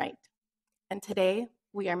human right. And today,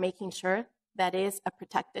 we are making sure that is a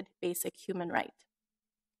protected basic human right.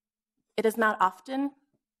 It is not often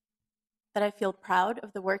that I feel proud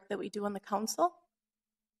of the work that we do on the council,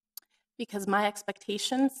 because my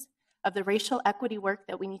expectations of the racial equity work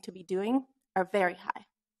that we need to be doing are very high.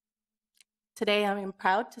 Today, I am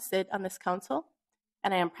proud to sit on this council,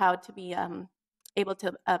 and I am proud to be able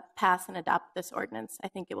to pass and adopt this ordinance. I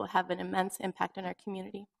think it will have an immense impact on our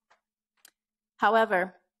community.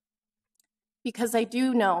 However, because I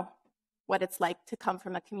do know what it's like to come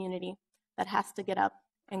from a community that has to get up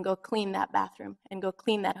and go clean that bathroom and go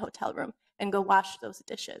clean that hotel room and go wash those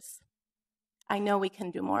dishes, I know we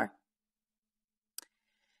can do more.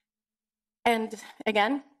 And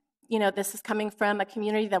again, you know, this is coming from a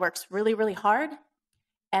community that works really, really hard.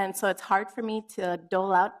 And so it's hard for me to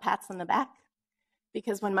dole out pats on the back,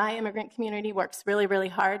 because when my immigrant community works really, really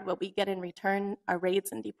hard, what we get in return are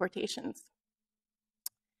raids and deportations.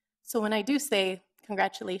 So when I do say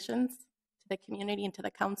congratulations to the community and to the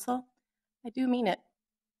council, I do mean it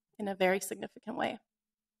in a very significant way.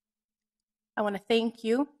 I want to thank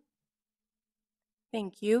you,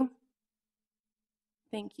 thank you,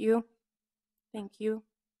 thank you, thank you,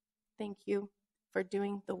 thank you for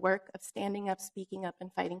doing the work of standing up, speaking up,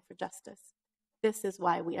 and fighting for justice. This is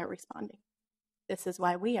why we are responding. This is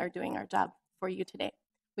why we are doing our job for you today.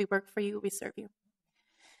 We work for you, we serve you.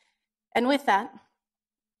 And with that,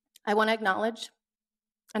 I want to acknowledge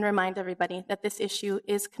and remind everybody that this issue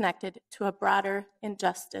is connected to a broader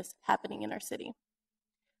injustice happening in our city,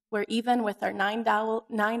 where even with our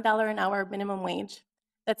 $9 an hour minimum wage,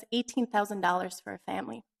 that's $18,000 for a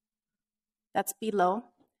family. That's below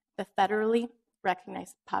the federally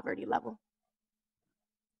recognized poverty level.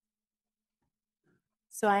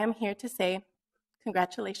 So I am here to say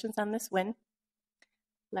congratulations on this win.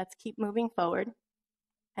 Let's keep moving forward.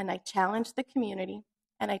 And I challenge the community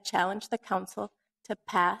and I challenge the council to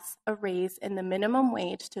pass a raise in the minimum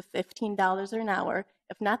wage to $15 an hour,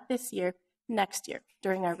 if not this year, next year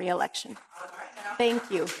during our re-election.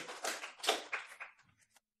 Thank you.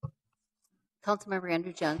 Councilmember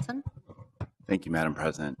Andrew Johnson. Thank you, Madam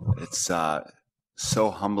President. It's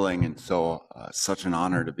so humbling and such an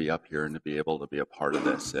honor to be up here and to be able to be a part of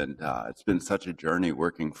this. And it's been such a journey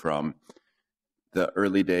working from the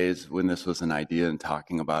early days when this was an idea and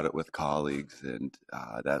talking about it with colleagues. And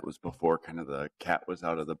that was before kind of the cat was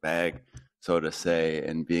out of the bag, so to say,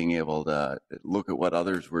 and being able to look at what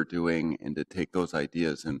others were doing and to take those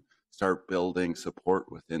ideas and start building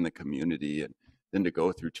support within the community, and then to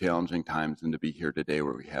go through challenging times and to be here today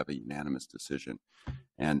where we have a unanimous decision.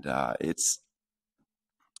 And it's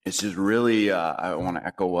just really, I want to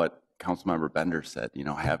echo what Councilmember Bender said, you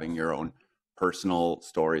know, having your own personal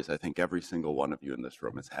stories. I think every single one of you in this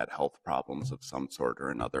room has had health problems of some sort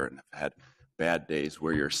or another and have had bad days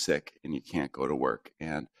where you're sick and you can't go to work.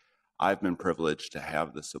 And I've been privileged to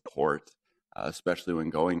have the support, especially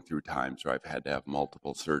when going through times where I've had to have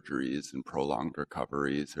multiple surgeries and prolonged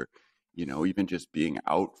recoveries, or, you know, even just being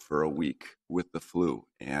out for a week with the flu.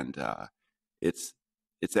 And it's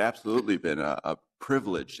absolutely been a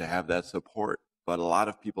privilege to have that support, but a lot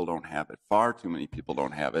of people don't have it. Far too many people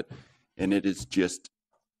don't have it. And it is just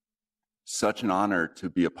such an honor to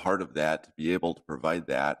be a part of that, to be able to provide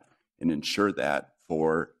that and ensure that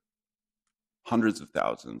for hundreds of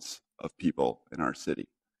thousands of people in our city.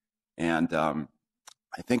 And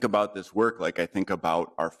I think about this work like I think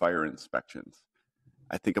about our fire inspections.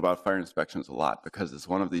 I think about fire inspections a lot because it's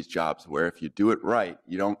one of these jobs where if you do it right,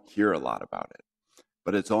 you don't hear a lot about it.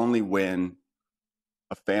 But it's only when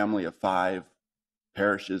a family of 5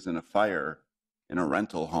 perishes in a fire in a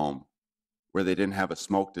rental home where they didn't have a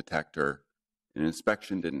smoke detector, an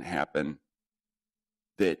inspection didn't happen,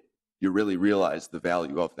 that you really realize the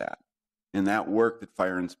value of that. And that work that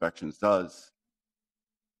fire inspections does,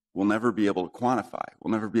 we'll never be able to quantify.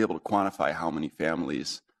 We'll never be able to quantify how many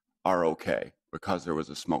families are okay because there was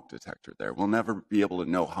a smoke detector there. We'll never be able to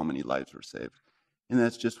know how many lives were saved. And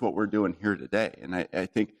that's just what we're doing here today. And I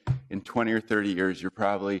think in 20 or 30 years,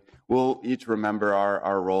 we'll each remember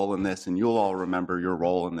our role in this, and you'll all remember your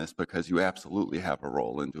role in this because you absolutely have a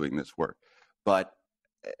role in doing this work. But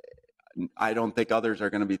I don't think others are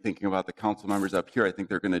going to be thinking about the council members up here. I think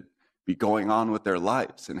they're going to be going on with their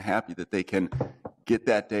lives and happy that they can get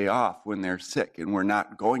that day off when they're sick. And we're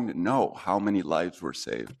not going to know how many lives were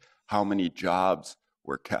saved, how many jobs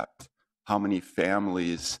were kept, how many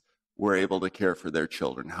families were able to care for their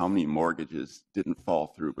children, how many mortgages didn't fall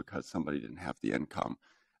through because somebody didn't have the income,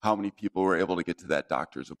 how many people were able to get to that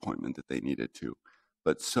doctor's appointment that they needed to.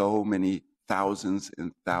 But so many thousands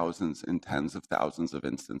and thousands and tens of thousands of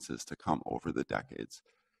instances to come over the decades.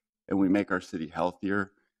 And we make our city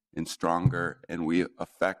healthier and stronger, and we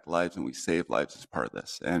affect lives and we save lives as part of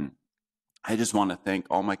this. And I just want to thank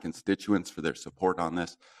all my constituents for their support on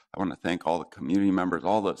this. I want to thank all the community members,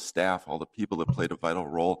 all the staff, all the people that played a vital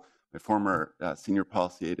role. My former senior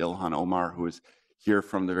policy aide, Ilhan Omar, who was here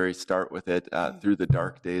from the very start with it, through the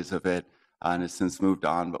dark days of it, and has since moved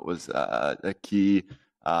on, but was a key,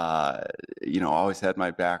 always had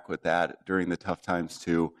my back with that during the tough times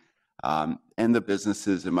too. And the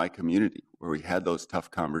businesses in my community where we had those tough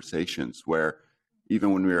conversations where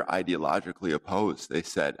even when we were ideologically opposed, they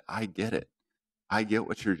said, I get it. I get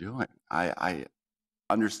what you're doing. I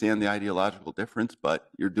understand the ideological difference, but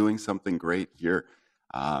you're doing something great here.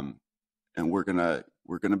 And we're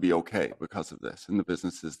gonna be okay because of this. And the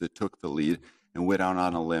businesses that took the lead and went out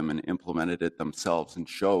on a limb and implemented it themselves and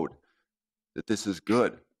showed that this is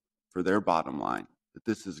good for their bottom line, that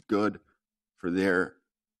this is good for their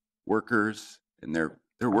workers, and their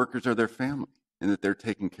workers are their family, and that they're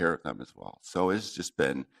taking care of them as well. So it's just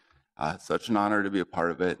been such an honor to be a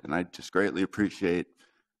part of it, and I just greatly appreciate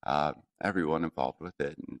everyone involved with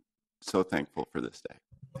it, and so thankful for this day.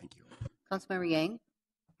 Thank you. Councilmember Yang.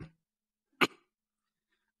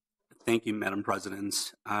 Thank you, Madam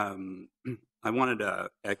President. I wanted to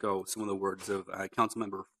echo some of the words of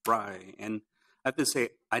Councilmember Fry, and I have to say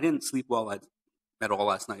I didn't sleep well at all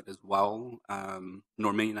last night as well,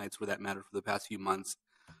 nor many nights for that matter for the past few months.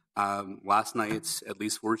 Last night, at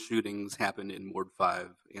least 4 shootings happened in Ward 5,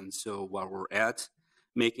 and so while we're at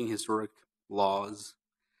making historic laws,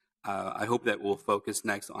 I hope that we'll focus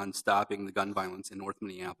next on stopping the gun violence in North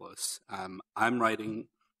Minneapolis. I'm writing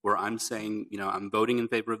where I'm saying, I'm voting in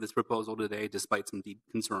favor of this proposal today, despite some deep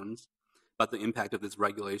concerns about the impact of this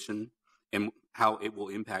regulation and how it will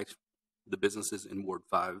impact the businesses in Ward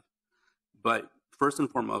 5. But first and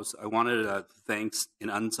foremost, I wanted to thank an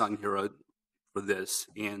unsung hero for this.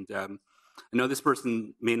 And I know this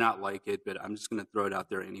person may not like it, but I'm just going to throw it out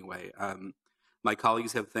there anyway. My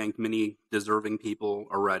colleagues have thanked many deserving people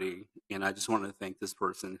already, and I just want to thank this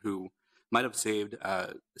person who might have saved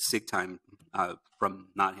sick time from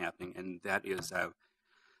not happening, and that is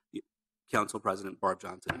Council President Barb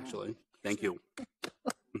Johnson, actually. Thank you.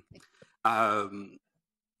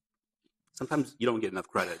 Sometimes you don't get enough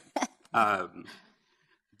credit.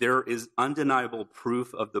 There is undeniable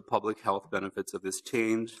proof of the public health benefits of this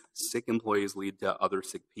change. Sick employees lead to other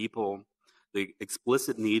sick people. The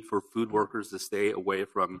explicit need for food workers to stay away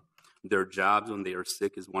from their jobs when they are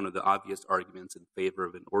sick is one of the obvious arguments in favor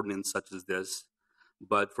of an ordinance such as this.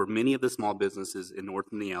 But for many of the small businesses in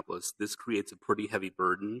North Minneapolis, this creates a pretty heavy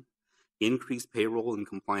burden. Increased payroll and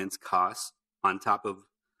compliance costs on top of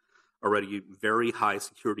already very high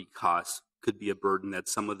security costs could be a burden that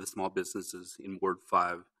some of the small businesses in Ward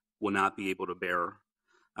 5 will not be able to bear.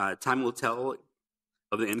 Time will tell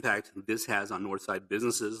of the impact this has on Northside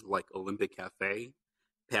businesses like Olympic Cafe,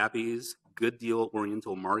 Pappy's, Good Deal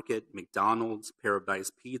Oriental Market, McDonald's,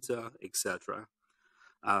 Paradise Pizza, etc.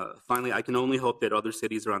 Finally, I can only hope that other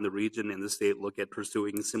cities around the region and the state look at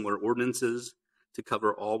pursuing similar ordinances to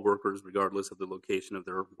cover all workers regardless of the location of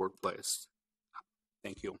their workplace.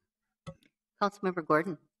 Thank you. Councilmember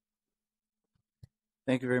Gordon.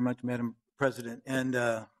 Thank you very much, Madam President. And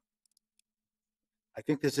I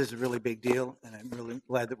think this is a really big deal, and I'm really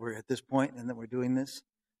glad that we're at this point and that we're doing this.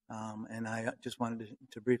 And I just wanted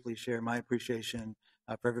to briefly share my appreciation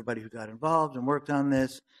for everybody who got involved and worked on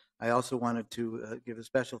this. I also wanted to give a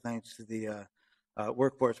special thanks to the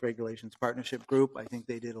Workforce Regulations Partnership Group. I think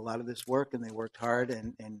they did a lot of this work, and they worked hard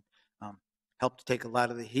and helped to take a lot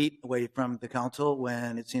of the heat away from the council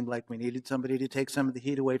when it seemed like we needed somebody to take some of the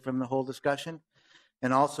heat away from the whole discussion.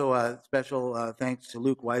 And also a special thanks to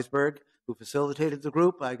Luke Weisberg, who facilitated the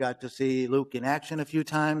group. I got to see Luke in action a few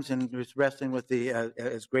times and was wrestling with the,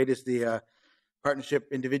 as great as the partnership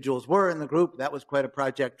individuals were in the group, that was quite a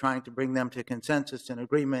project trying to bring them to consensus and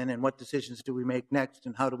agreement and what decisions do we make next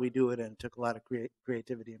and how do we do it, and it took a lot of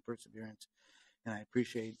creativity and perseverance, and I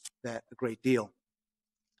appreciate that a great deal.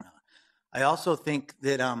 I also think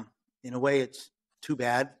that in a way it's too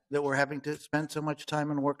bad that we're having to spend so much time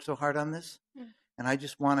and work so hard on this. And I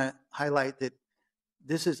just want to highlight that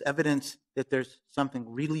this is evidence that there's something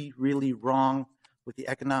really, really wrong with the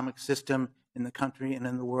economic system in the country and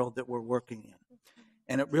in the world that we're working in.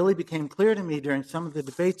 And it really became clear to me during some of the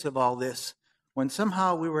debates of all this, when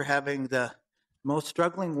somehow we were having the most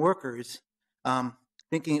struggling workers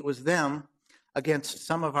thinking it was them against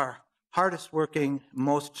some of our hardest working,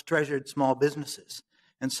 most treasured small businesses.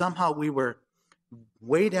 And somehow we were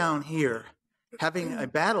way down here having a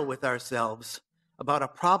battle with ourselves about a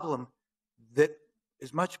problem that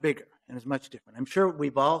is much bigger and is much different. I'm sure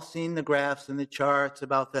we've all seen the graphs and the charts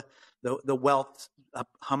about the wealth.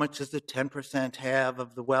 How much does the 10% have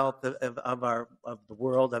of the wealth of the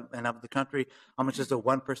world and of the country? How much does the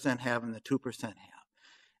 1% have and the 2% have?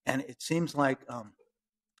 And it seems like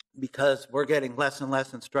because we're getting less and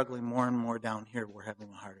less and struggling more and more down here, we're having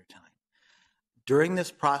a harder time. During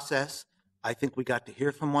this process, I think we got to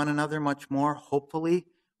hear from one another much more. Hopefully,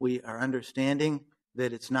 we are understanding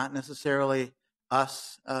that it's not necessarily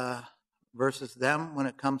us versus them when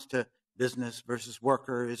it comes to business versus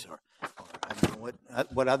workers, or I don't know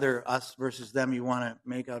what other us versus them you want to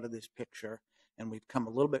make out of this picture. And we've come a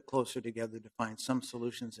little bit closer together to find some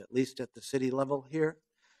solutions, at least at the city level here.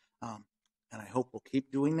 And I hope we'll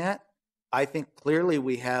keep doing that. I think clearly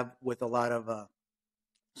we have, with a lot of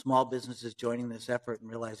small businesses joining this effort and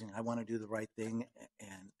realizing I want to do the right thing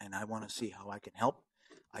and I want to see how I can help.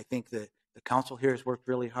 I think that the council here has worked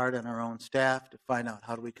really hard on our own staff to find out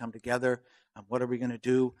how do we come together, what are we going to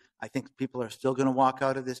do. I think people are still going to walk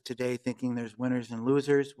out of this today thinking there's winners and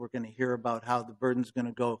losers. We're going to hear about how the burden's going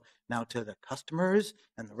to go now to the customers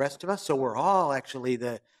and the rest of us. So we're all actually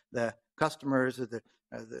the customers or the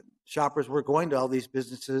shoppers. We're going to all these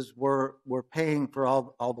businesses. We're paying for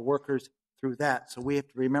all the workers through that. So we have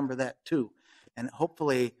to remember that too. And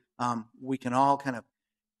hopefully we can all kind of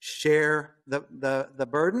share the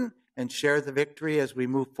burden and share the victory as we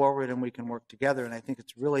move forward and we can work together. And I think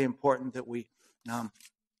it's really important that we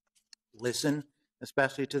listen,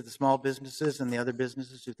 especially to the small businesses and the other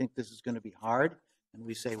businesses who think this is going to be hard. And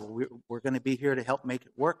we say, well, we're going to be here to help make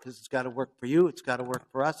it work because it's got to work for you. It's got to work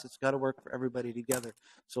for us. It's got to work for everybody together.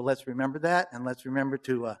 So let's remember that. And let's remember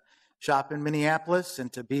to shop in Minneapolis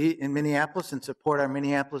and to be in Minneapolis and support our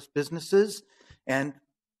Minneapolis businesses. And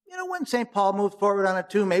you know, when St. Paul moves forward on it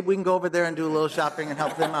too, maybe we can go over there and do a little shopping and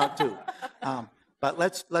help them out too. But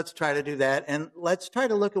let's try to do that, and let's try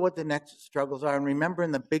to look at what the next struggles are, and remember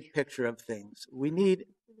in the big picture of things, we need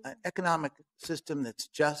an economic system that's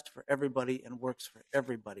just for everybody and works for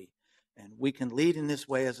everybody. And we can lead in this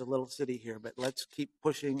way as a little city here, but let's keep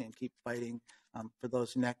pushing and keep fighting for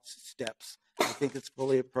those next steps. I think it's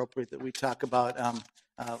fully appropriate that we talk about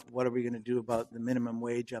what are we going to do about the minimum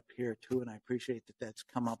wage up here too, and I appreciate that that's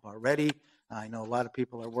come up already. I know a lot of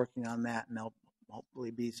people are working on that, and there'll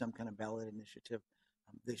hopefully be some kind of ballot initiative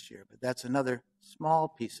this year. But that's another small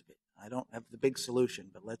piece of it. I don't have the big solution,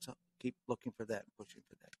 but let's keep looking for that and pushing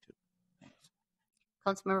for that too. Thanks.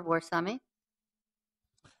 Councilmember Warsame.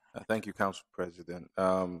 Thank you, Council President.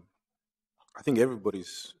 I think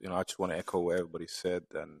everybody's, I just want to echo what everybody said,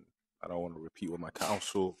 and I don't want to repeat what my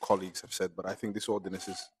council colleagues have said, but I think this ordinance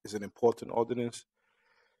is an important ordinance.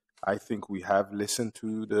 I think we have listened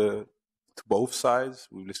to both sides.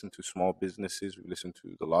 We've listened to small businesses, we've listened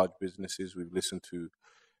to the large businesses, we've listened to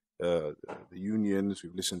the unions,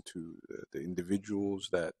 we've listened to the individuals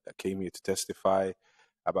that came here to testify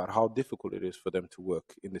about how difficult it is for them to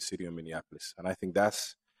work in the city of Minneapolis. And I think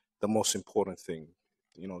that's the most important thing.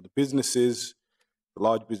 The businesses, the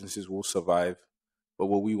large businesses will survive, but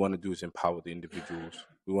what we want to do is empower the individuals.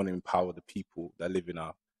 We want to empower the people that live in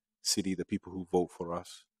our city, the people who vote for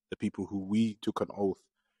us, the people who we took an oath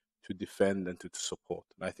to defend and to support.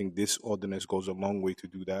 And I think this ordinance goes a long way to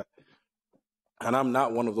do that. And I'm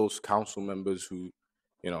not one of those council members who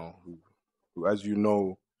as you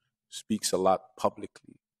know, speaks a lot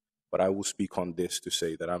publicly. But I will speak on this to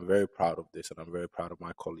say that I'm very proud of this and I'm very proud of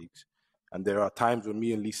my colleagues. And there are times when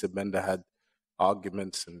me and Lisa Bender had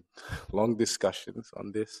arguments and long discussions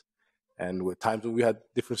on this. And with times when we had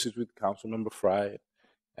differences with Councilmember Fry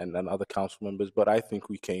and other council members. But I think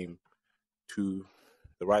we came to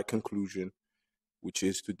the right conclusion, which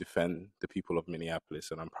is to defend the people of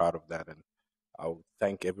Minneapolis. And I'm proud of that. And I'll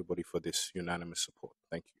thank everybody for this unanimous support.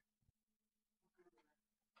 Thank you.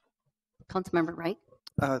 Councilmember Wright.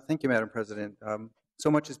 Thank you, Madam President. So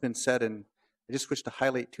much has been said, and I just wish to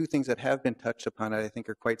highlight two things that have been touched upon that I think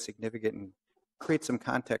are quite significant and create some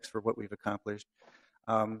context for what we've accomplished.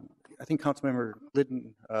 I think Councilmember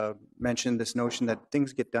Glidden mentioned this notion that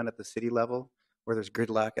things get done at the city level where there's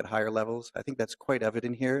gridlock at higher levels. I think that's quite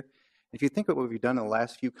evident here. If you think of what we've done in the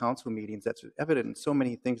last few council meetings, that's evident in so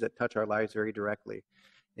many things that touch our lives very directly.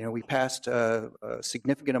 You know, we passed a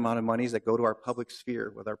significant amount of monies that go to our public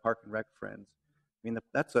sphere with our Park and Rec friends. I mean,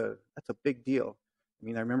 that's a big deal. I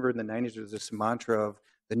mean, I remember in the 90s there was this mantra of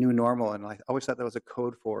the new normal, and I always thought that was a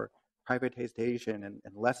code for privatization and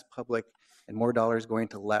less public and more dollars going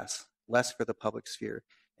to less for the public sphere.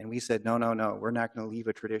 And we said, no, we're not going to leave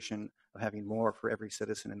a tradition of having more for every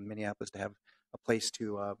citizen in Minneapolis to have a place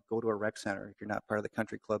to go to a rec center. If you're not part of the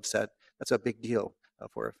country club set, that's a big deal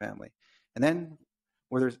for a family. And then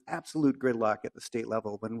where there's absolute gridlock at the state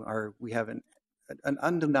level, when we have an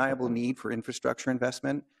undeniable need for infrastructure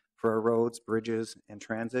investment for our roads, bridges, and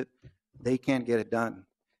transit, they can't get it done.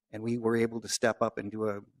 And we were able to step up and do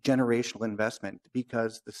a generational investment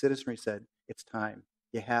because the citizenry said, it's time.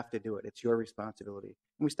 You have to do it. It's your responsibility.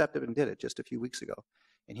 And we stepped up and did it just a few weeks ago.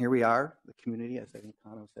 And here we are, the community, as I think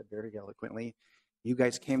Kano said very eloquently, you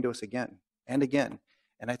guys came to us again and again.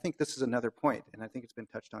 And I think this is another point, and I think it's been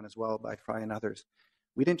touched on as well by Fry and others.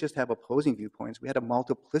 We didn't just have opposing viewpoints, we had a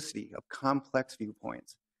multiplicity of complex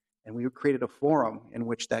viewpoints. And we created a forum in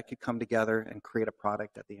which that could come together and create a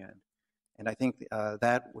product at the end. And I think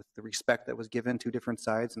that with the respect that was given to different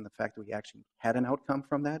sides and the fact that we actually had an outcome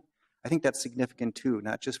from that, I think that's significant too,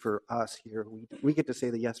 not just for us here. We get to say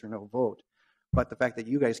the yes or no vote, but the fact that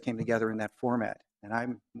you guys came together in that format. And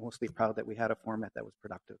I'm mostly proud that we had a format that was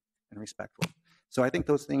productive and respectful. So I think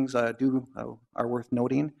those things are worth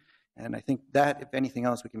noting. And I think that, if anything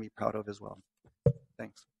else, we can be proud of as well.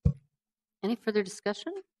 Thanks. Any further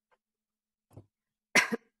discussion?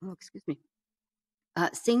 Oh, excuse me.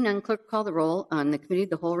 Seeing none, clerk call the roll on the committee of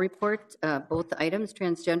the whole report, both the items,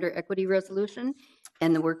 transgender equity resolution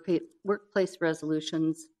and the workplace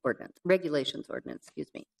regulations ordinance, excuse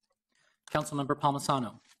me. Councilmember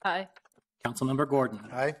Palmisano. Aye. Councilmember Gordon.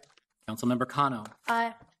 Aye. Councilmember Kano.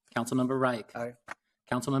 Aye. Councilmember Reich. Aye.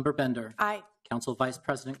 Councilmember Bender. Aye. Council Vice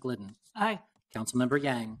President Glidden. Aye. Councilmember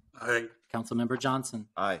Yang. Aye. Councilmember Johnson.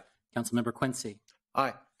 Aye. Councilmember Quincy.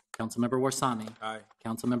 Aye. Councilmember Warsami. Aye.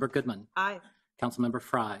 Councilmember Goodman. Aye. Councilmember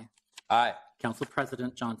Fry. Aye. Council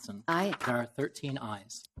President Johnson. Aye. There are 13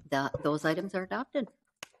 ayes. Those items are adopted.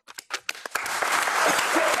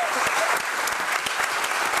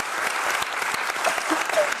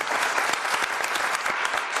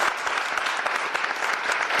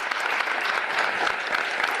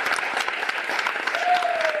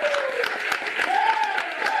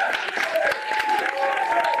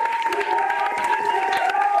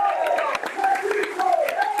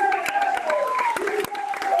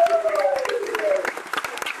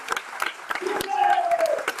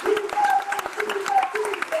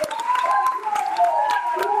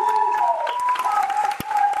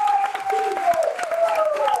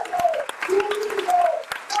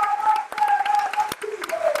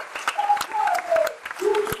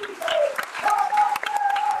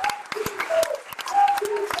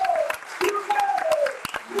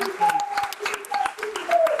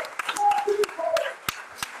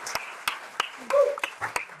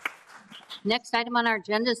 Next item on our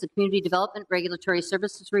agenda is the Community Development Regulatory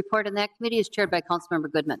Services Report, and that committee is chaired by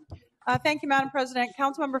Councilmember Goodman. Thank you, Madam President.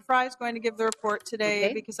 Councilmember Fry is going to give the report today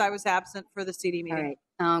Okay. because I was absent for the CD meeting.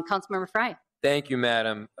 All right. Councilmember Fry. Thank you,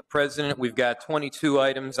 Madam President. We've got 22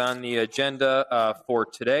 items on the agenda for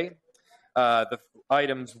today. The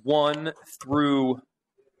items 1 through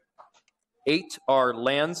 8 are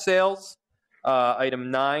land sales.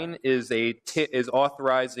 Item 9 is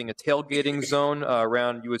authorizing a tailgating zone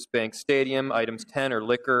around U.S. Bank Stadium. Items 10 are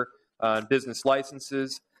liquor and business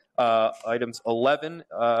licenses. Items 11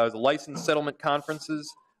 the license settlement conferences.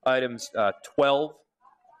 Items 12,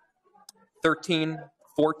 13,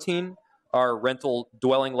 14 are rental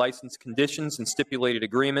dwelling license conditions and stipulated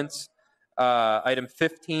agreements. Item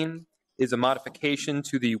 15 is a modification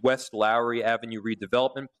to the West Lowry Avenue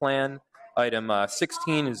redevelopment plan. Item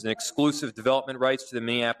 16 is an exclusive development rights to the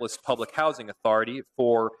Minneapolis Public Housing Authority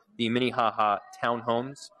for the Minnehaha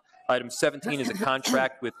townhomes. Item 17 is a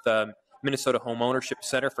contract with Minnesota Home Ownership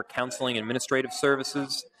Center for counseling and administrative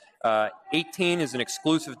services. 18 is an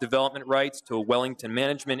exclusive development rights to Wellington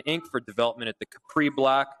Management, Inc. for development at the Capri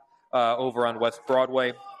Block over on West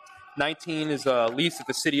Broadway. 19 is a lease of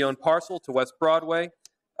a city-owned parcel to West Broadway.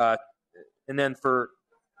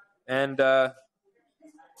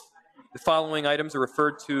 The following items are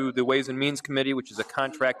referred to the Ways and Means Committee, which is a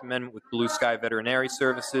contract amendment with Blue Sky Veterinary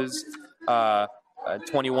Services.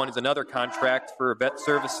 21 is another contract for vet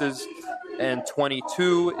services. And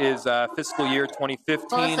 22 is fiscal year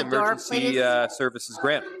 2015 emergency services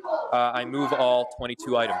grant. I move all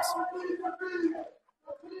 22 items.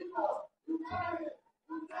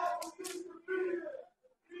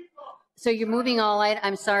 So you're moving all items.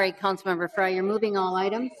 I'm sorry, Councilmember Fry, you're moving all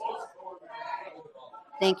items?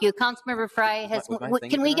 Thank you. Councilmember Fry has, Was my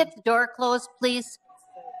thing can we there? get the door closed, please?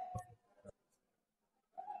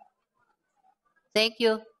 Thank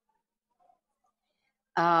you.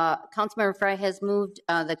 Councilmember Fry has moved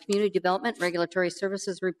the Community Development Regulatory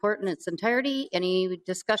Services Report in its entirety. Any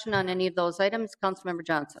discussion on any of those items? Councilmember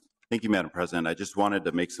Johnson. Thank you, Madam President. I just wanted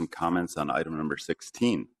to make some comments on item number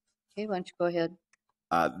 16. Okay, why don't you go ahead?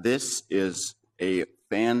 This is a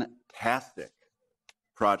fantastic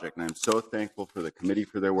project, and I'm so thankful for the committee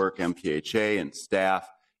for their work, MPHA and staff.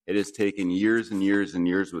 It has taken years and years and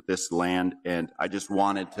years with this land, and I just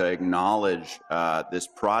wanted to acknowledge this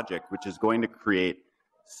project, which is going to create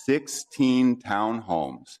 16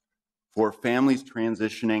 townhomes for families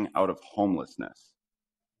transitioning out of homelessness.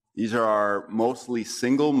 These are mostly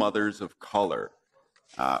single mothers of color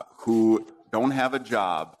who don't have a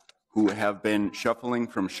job, who have been shuffling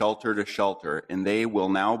from shelter to shelter, and they will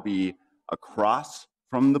now be across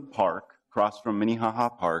from the park, across from Minnehaha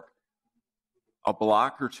Park, a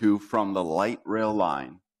block or two from the light rail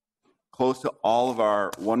line, close to all of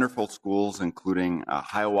our wonderful schools, including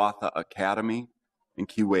Hiawatha Academy in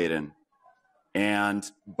Keewaydin,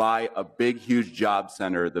 and by a big, huge job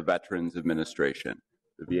center, the Veterans Administration,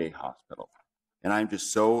 the VA hospital. And I'm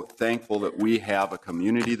just so thankful that we have a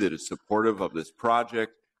community that is supportive of this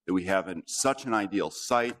project, that we have such an ideal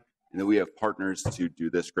site, and that we have partners to do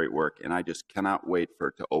this great work. And I just cannot wait for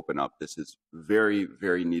it to open up. This is very,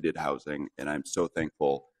 very needed housing, and I'm so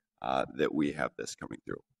thankful that we have this coming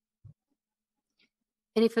through.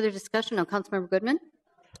 Any further discussion on Councilmember Goodman?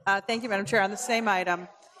 Thank you, Madam Chair. On the same item,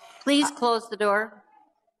 Please close the door.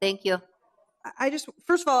 Thank you. I just,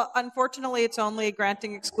 first of all, unfortunately, it's only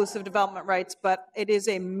granting exclusive development rights, but it is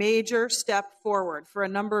a major step forward for a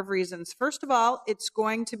number of reasons. First of all, it's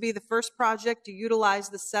going to be the first project to utilize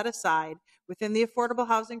the set aside within the Affordable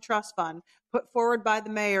Housing Trust Fund put forward by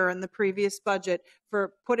the mayor in the previous budget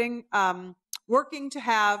for putting, working to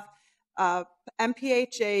have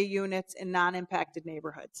MPHA units in non-impacted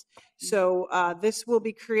neighborhoods. So this will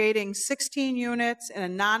be creating 16 units in a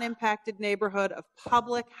non-impacted neighborhood of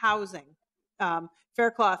public housing.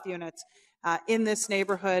 Faircloth units in this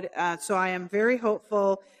neighborhood. So I am very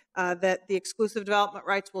hopeful that the exclusive development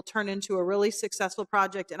rights will turn into a really successful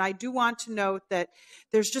project. And I do want to note that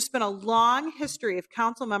there's just been a long history of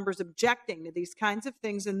council members objecting to these kinds of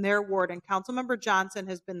things in their ward. And Councilmember Johnson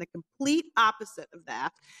has been the complete opposite of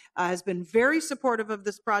that, has been very supportive of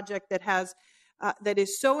this project that has that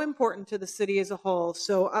is so important to the city as a whole.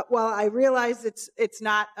 So while I realize it's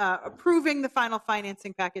not approving the final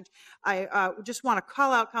financing package, I just want to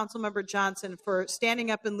call out Councilmember Johnson for standing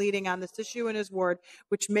up and leading on this issue in his ward,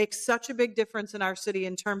 which makes such a big difference in our city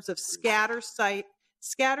in terms of scattered site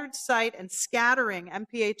and scattering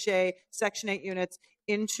MPHA Section 8 units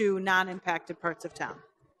into non-impacted parts of town.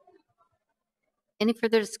 Any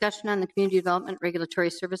further discussion on the Community Development Regulatory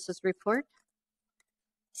Services Report?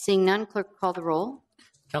 Seeing none, clerk call the roll.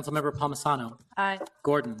 Councilmember Palmisano. Aye.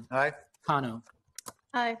 Gordon. Aye. Kano.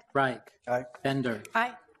 Aye. Reich. Aye. Bender.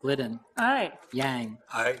 Aye. Glidden. Aye. Yang.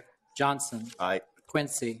 Aye. Johnson. Aye.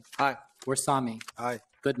 Quincy. Aye. Warsami. Aye.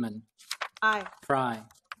 Goodman. Aye. Fry.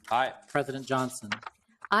 Aye. President Johnson.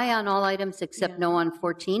 Aye on all items except no on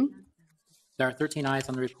 14. There are 13 ayes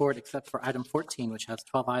on the report except for item 14, which has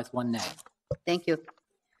 12 ayes, 1 nay. Thank you.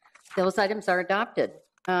 Those items are adopted.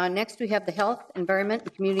 Next, we have the Health, Environment,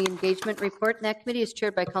 and Community Engagement Report, and that committee is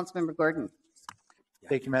chaired by Councilmember Gordon.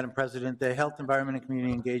 Thank you, Madam President. The Health, Environment, and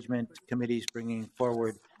Community Engagement Committee is bringing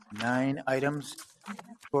forward 9 items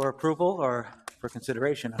for approval or for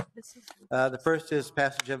consideration. The first is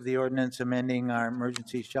passage of the ordinance amending our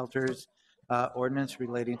emergency shelters ordinance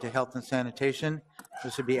relating to health and sanitation.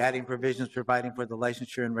 This would be adding provisions providing for the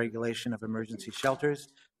licensure and regulation of emergency shelters.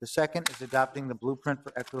 The second is adopting the Blueprint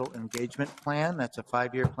for Equitable Engagement Plan. That's a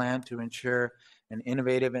 5-year plan to ensure an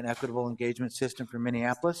innovative and equitable engagement system for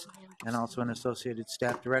Minneapolis, and also an associated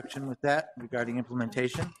staff direction with that regarding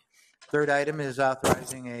implementation. Third item is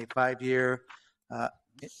authorizing a 5-year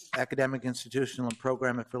academic, institutional, and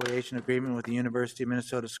program affiliation agreement with the University of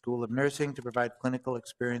Minnesota School of Nursing to provide clinical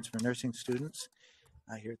experience for nursing students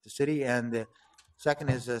here at the city. And the second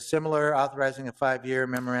is a similar, authorizing a 5-year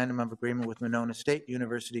memorandum of agreement with Monona State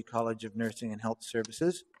University College of Nursing and Health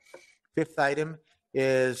Services. Fifth item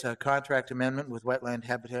is a contract amendment with Wetland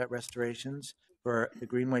Habitat Restorations for the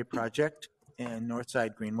Greenway project in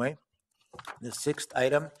Northside Greenway. The sixth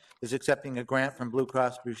item is accepting a grant from Blue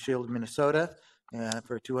Cross Blue Shield of Minnesota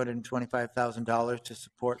for $225,000 to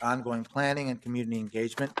support ongoing planning and community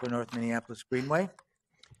engagement for North Minneapolis Greenway.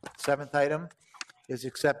 Seventh item is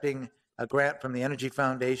accepting a grant from the Energy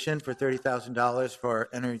Foundation for $30,000 for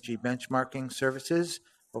energy benchmarking services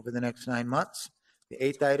over the next 9 months. The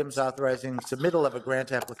eighth item is authorizing submittal of a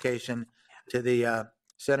grant application to the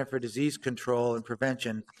Center for Disease Control and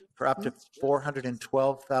Prevention for up to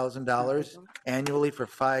 $412,000 annually for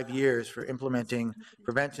 5 years for implementing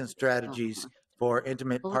prevention strategies for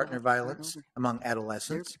intimate partner violence among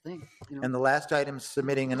adolescents. And the last item is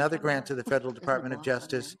submitting another grant to the Federal Department of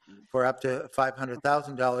Justice for up to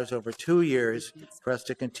 $500,000 over 2 years for us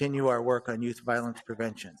to continue our work on youth violence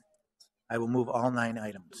prevention. I will move all 9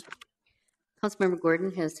 items. Councilmember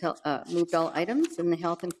Gordon has moved all items in the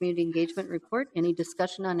Health and Community Engagement Report. Any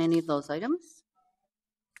discussion on any of those items?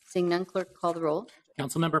 Seeing none, clerk, call the roll.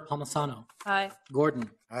 Councilmember Palmisano. Aye.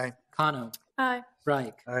 Gordon. Aye. Kano. Aye.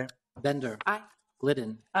 Reich. Aye. Bender. Aye.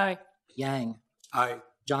 Glidden. Aye. Yang. Aye.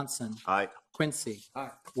 Johnson. Aye. Quincy.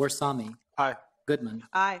 Aye. Warsami. Aye. Goodman.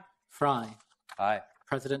 Aye. Fry. Aye.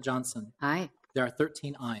 President Johnson. Aye. There are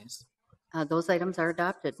 13 ayes. Those items are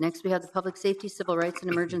adopted. Next, we have the Public Safety, Civil Rights, and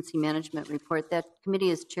Emergency Management Report. That committee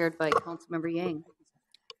is chaired by Councilmember Yang.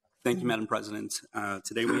 Thank you, Madam President.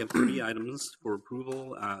 Today we have 3 items for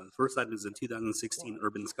approval. The first item is the 2016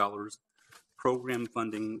 Urban Scholars Program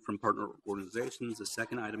funding from partner organizations. The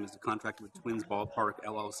second item is the contract with Twins Ballpark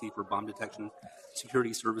LLC for bomb detection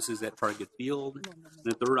security services at Target Field. And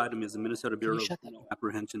the third item is the Minnesota Bureau of Criminal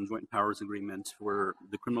Apprehension Joint Powers Agreement for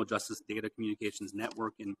the Criminal Justice Data Communications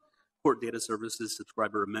Network and Court Data Services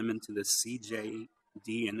Subscriber Amendment to the CJD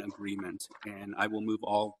Agreement. And I will move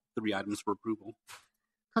all 3 items for approval.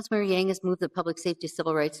 Councilmember Yang has moved the Public Safety,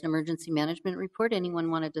 Civil Rights, and Emergency Management Report. Anyone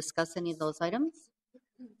want to discuss any of those items?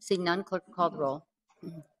 Seeing none, clerk will call the roll.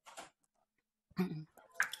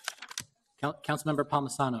 Councilmember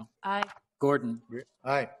Palmisano. Aye. Gordon.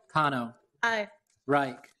 Aye. Kano. Aye.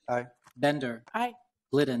 Reich. Aye. Bender. Aye.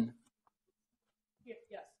 Glidden. Yes.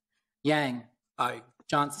 Yang. Aye.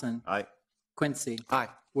 Johnson. Aye. Quincy. Aye.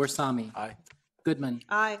 Warsami. Aye. Goodman.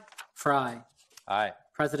 Aye. Fry. Aye.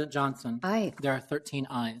 President Johnson. Aye. There are 13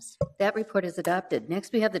 ayes. That report is adopted.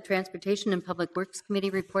 Next, we have the Transportation and Public Works Committee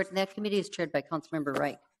report, and that committee is chaired by Councilmember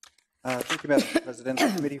Wright. Thank you, Madam President. The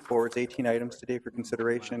committee forwards 18 items today for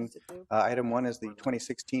consideration. Item 1 is the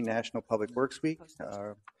 2016 National Public Works Week.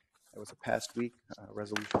 That was a past week,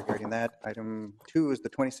 resolution regarding that. Item 2 is the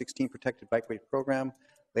 2016 Protected Bikeway Program.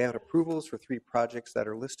 Layout approvals for 3 projects that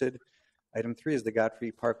are listed. Item 3 is the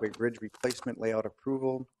Godfrey Parkway Bridge Replacement Layout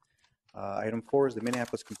Approval. Item 4 is the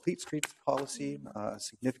Minneapolis Complete Streets Policy. A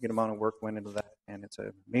significant amount of work went into that, and it's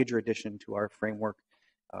a major addition to our framework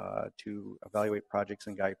to evaluate projects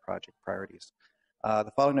and guide project priorities.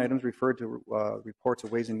 The following items referred to reports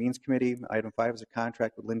of Ways and Means Committee. Item 5 is a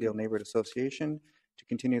contract with Lyndale Neighborhood Association to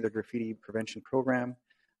continue their graffiti prevention program.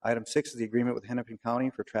 Item 6 is the agreement with Hennepin County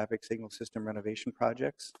for traffic signal system renovation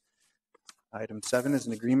projects. Item 7 is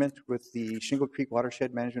an agreement with the Shingle Creek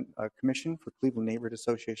Watershed Management Commission for Cleveland Neighborhood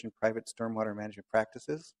Association private stormwater management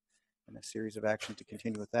practices, and a series of action to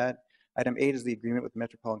continue with that. Item 8 is the agreement with the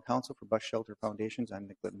Metropolitan Council for bus shelter foundations on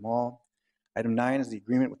Nicollet Mall. Item 9 is the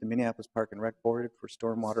agreement with the Minneapolis Park and Rec Board for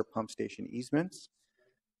stormwater pump station easements.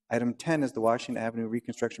 Item 10 is the Washington Avenue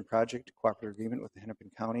Reconstruction Project cooperative agreement with the Hennepin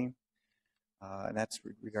County, and that's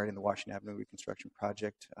regarding the Washington Avenue Reconstruction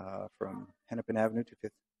Project from Hennepin Avenue to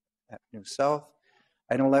 5th Avenue South.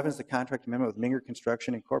 Item 11 is the contract amendment with Minger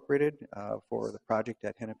Construction Incorporated for the project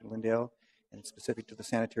at Hennepin Lyndale, and it's specific to the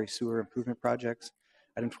sanitary sewer improvement projects.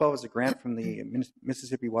 Item 12 is a grant from the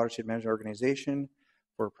Mississippi Watershed Management Organization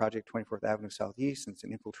for project 24th Avenue Southeast, and it's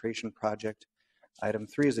an infiltration project. Item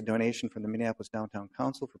 3 is a donation from the Minneapolis Downtown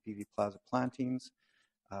Council for PV Plaza plantings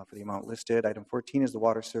for the amount listed. Item 14 is the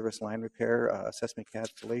water service line repair assessment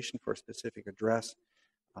cancellation for a specific address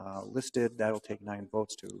listed. That will take 9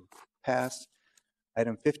 votes to pass.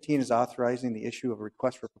 Item 15 is authorizing the issue of a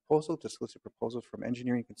request for proposal to solicit proposals from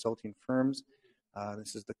engineering consulting firms.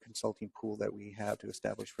 This is the consulting pool that we have to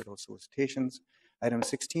establish for those solicitations. Item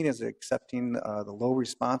 16 is accepting the low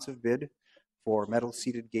responsive bid for metal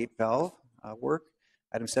seated gate valve work.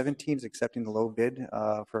 Item 17 is accepting the low bid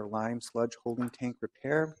for lime sludge holding tank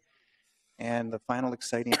repair. And the final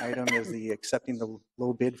exciting item is the accepting the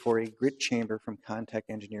low bid for a grit chamber from Contact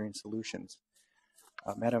Engineering Solutions.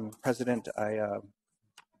 Madam President, I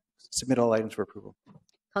submit all items for approval.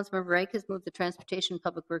 Councilmember Reich has moved the Transportation and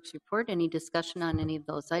Public Works report. Any discussion on any of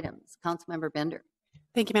those items? Councilmember Bender.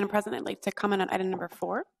 Thank you, Madam President. I'd like to comment on item number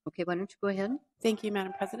 4. Okay, why don't you go ahead? Thank you,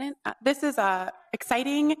 Madam President. This is an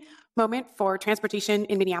exciting moment for transportation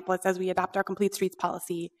in Minneapolis as we adopt our Complete Streets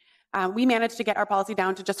policy. We managed to get our policy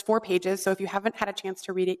down to just 4 pages, so if you haven't had a chance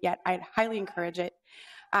to read it yet, I'd highly encourage it.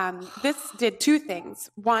 This did 2 things.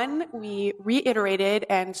 One, we reiterated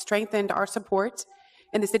and strengthened our support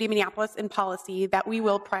in the city of Minneapolis in policy that we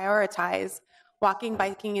will prioritize walking,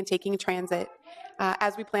 biking, and taking transit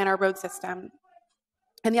as we plan our road system.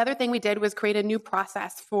 And the other thing we did was create a new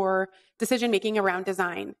process for decision-making around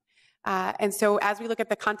design. And so as we look at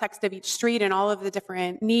the context of each street and all of the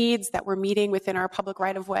different needs that we're meeting within our public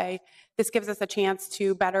right-of-way, this gives us a chance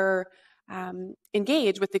to better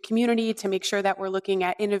engage with the community to make sure that we're looking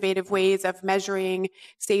at innovative ways of measuring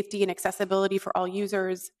safety and accessibility for all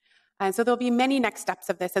users. And so there'll be many next steps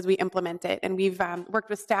of this as we implement it. And we've worked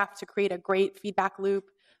with staff to create a great feedback loop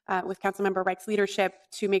with Councilmember Reich's leadership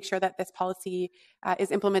to make sure that this policy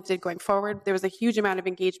is implemented going forward. There was a huge amount of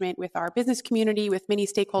engagement with our business community, with many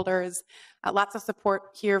stakeholders, lots of support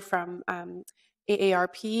here from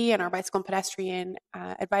AARP and our bicycle and pedestrian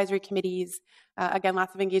advisory committees. Again,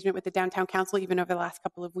 lots of engagement with the downtown council even over the last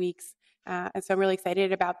couple of weeks. And so I'm really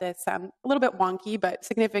excited about this a little bit wonky, but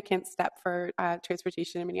significant step for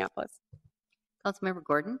transportation in Minneapolis. Councilmember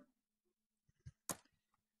Gordon.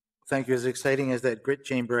 Thank you. As exciting as that grit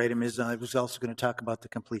chamber item is, I was also going to talk about the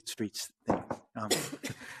complete streets thing.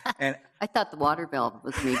 And I thought the water bill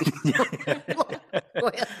was maybe. Go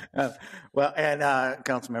ahead. Well, and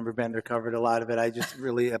Councilmember Bender covered a lot of it. I just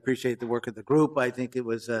really appreciate the work of the group. I think it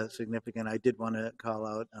was significant. I did want to call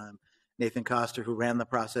out Nathan Koster, who ran the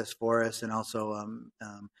process for us, and also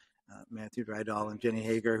Matthew Drydahl and Jenny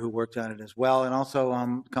Hager, who worked on it as well, and also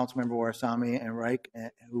Councilmember Warsame and Reich,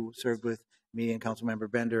 who served with me and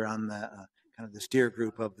Councilmember Bender on the kind of the steer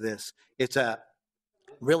group of this. It's a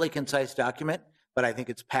really concise document, but I think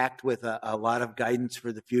it's packed with a lot of guidance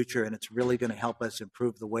for the future, and it's really going to help us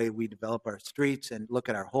improve the way we develop our streets and look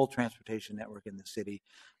at our whole transportation network in the city.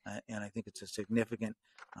 And I think it's a significant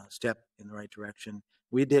step in the right direction.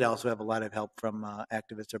 We did also have a lot of help from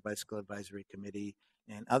activists, our Bicycle Advisory Committee,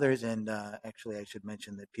 and others. And actually, I should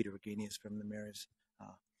mention that Peter Reginius from the mayor's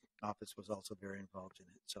office was also very involved in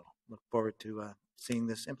it. So look forward to seeing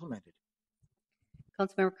this implemented.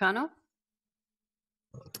 Councilmember Cano.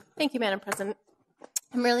 Thank you, Madam President.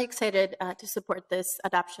 I'm really excited to support this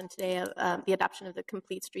adoption today, the adoption of the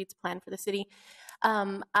Complete Streets Plan for the city.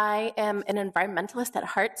 I am an environmentalist at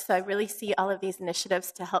heart, so I really see all of these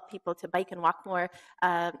initiatives to help people to bike and walk more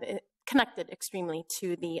connected extremely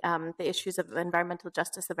to the issues of environmental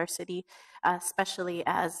justice of our city, especially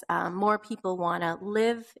as more people want to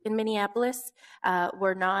live in Minneapolis.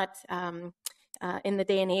 We're not in the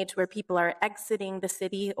day and age where people are exiting the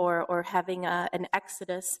city or having an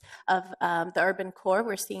exodus of the urban core.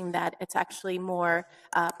 We're seeing that it's actually more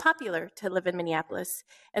popular to live in Minneapolis.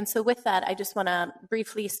 And so with that, I just want to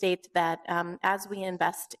briefly state that as we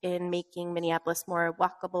invest in making Minneapolis more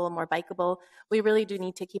walkable, more bikeable, we really do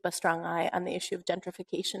need to keep a strong eye on the issue of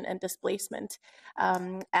gentrification and displacement.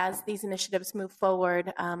 As these initiatives move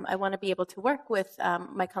forward, I want to be able to work with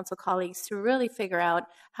my council colleagues to really figure out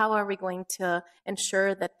how are we going to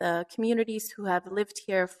ensure that the communities who have lived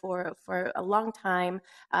here for a long time,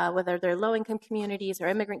 whether they're low-income communities or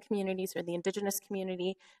immigrant communities or the indigenous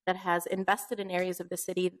community that has invested in areas of the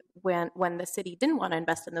city when the city didn't want to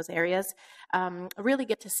invest in those areas, really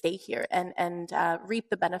get to stay here and reap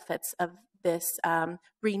the benefits of this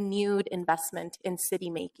renewed investment in city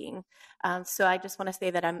making. So I just want to say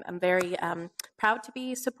that I'm very proud to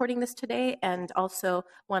be supporting this today, and also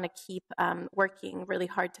want to keep working really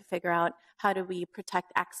hard to figure out how do we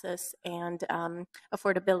protect access and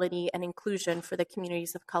affordability and inclusion for the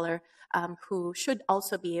communities of color who should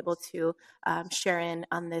also be able to share in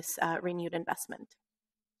on this renewed investment.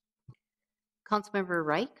 Councilmember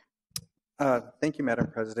Reich. Thank you, Madam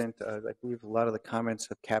President. I believe a lot of the comments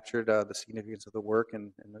have captured the significance of the work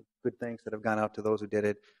and the good things that have gone out to those who did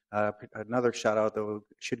it. Another shout out, though,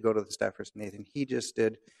 should go to the staff person, Nathan. He just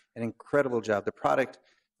did an incredible job. The product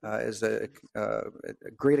is a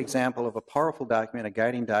great example of a powerful document, a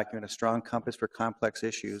guiding document, a strong compass for complex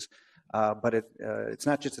issues. But it's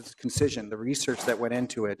not just its concision, the research that went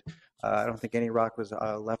into it. I don't think any rock was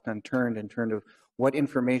left unturned in terms of what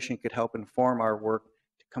information could help inform our work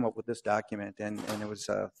to come up with this document. And it was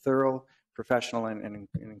thorough, professional, and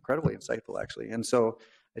incredibly insightful, actually. And so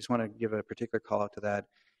I just want to give a particular call out to that.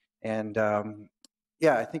 And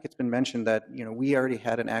yeah, I think it's been mentioned that, you know, we already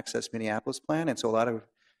had an Access Minneapolis plan. And so a lot of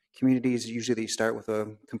communities, usually they start with a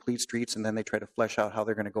complete streets and then they try to flesh out how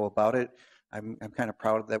they're going to go about it. I'm kind of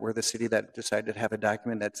proud that we're the city that decided to have a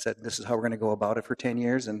document that said this is how we're going to go about it for 10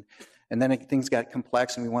 years. And then things got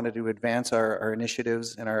complex and we wanted to advance our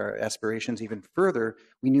initiatives and our aspirations even further.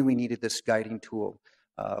 We knew we needed this guiding tool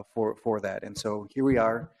for that. And so here we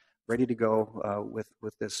are, ready to go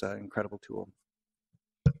with this incredible tool.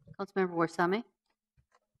 Councilmember Warsame.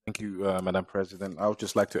 Thank you, Madam President. I would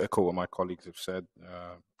just like to echo what my colleagues have said.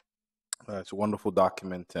 It's a wonderful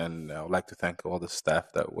document, and I would like to thank all the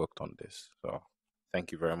staff that worked on this. So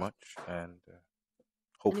Thank you very much, and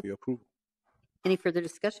hopefully approval. Any further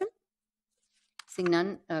discussion? Seeing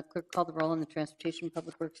none, clerk call the roll on the Transportation and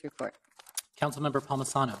Public Works report. Councilmember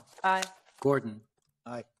Palmisano. Aye. Gordon.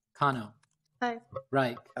 Aye. Kano. Aye.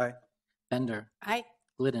 Reich. Aye. Bender. Aye.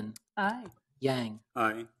 Glidden. Aye. Yang.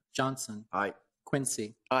 Aye. Johnson. Aye.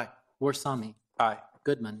 Quincy. Aye. Warsami. Aye.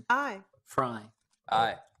 Goodman. Aye. Fry.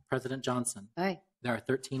 Aye. President Johnson. Aye. There are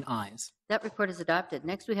 13 ayes. That report is adopted.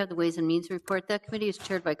 Next, we have the Ways and Means report. That committee is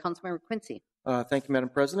chaired by Councilmember Quincy. Thank you, Madam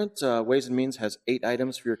President. Ways and Means has 8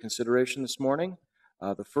 items for your consideration this morning.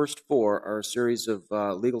 The first 4 are a series of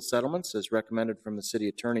legal settlements as recommended from the City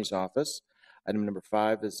Attorney's Office. Item number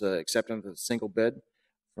 5 is acceptance of a single bid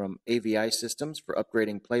from AVI Systems for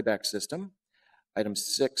upgrading playback system. Item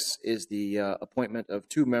 6 is the appointment of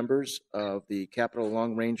 2 members of the Capital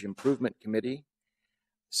Long Range Improvement Committee.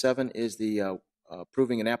 7 is the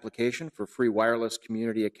approving an application for free wireless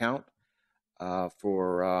community account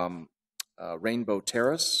for Rainbow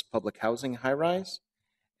Terrace Public Housing High Rise.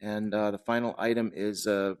 And the final item is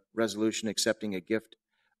a resolution accepting a gift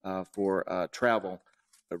for travel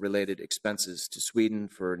related expenses to Sweden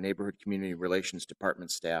for Neighborhood Community Relations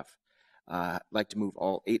Department staff. I'd like to move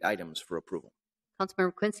all 8 items for approval.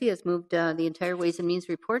 Councilmember Quincy has moved the entire Ways and Means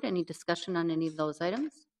report. Any discussion on any of those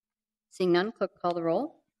items? Seeing none, clerk call the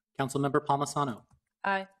roll. Councilmember Palmisano.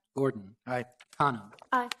 Aye. Gordon. Aye. Kano.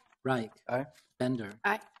 Aye. Reich. Aye. Bender.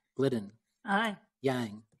 Aye. Glidden. Aye.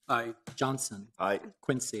 Yang. Aye. Johnson. Aye.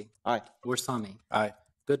 Quincy. Aye. Warsami. Aye.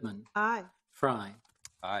 Goodman. Aye. Fry.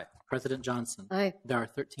 Aye. President Johnson. Aye. There are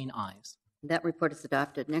 13 ayes. That report is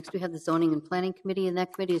adopted. Next, we have the Zoning and Planning Committee, and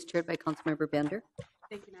that committee is chaired by Councilmember Bender.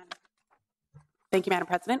 Thank you, Madam. Thank you, Madam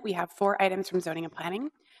President. We have 4 items from Zoning and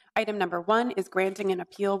Planning. Item number 1 is granting an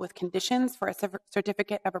appeal with conditions for a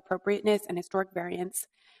certificate of appropriateness and historic variance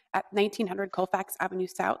at 1900 Colfax Avenue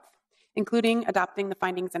South, including adopting the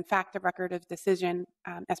findings and fact of record of decision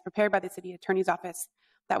as prepared by the City Attorney's Office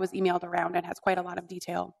that was emailed around and has quite a lot of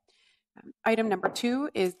detail. Item number 2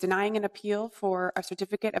 is denying an appeal for a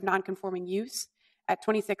certificate of nonconforming use at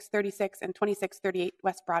 2636 and 2638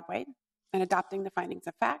 West Broadway and adopting the findings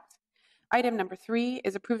of fact. Item number 3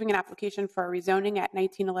 is approving an application for a rezoning at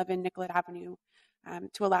 1911 Nicollet Avenue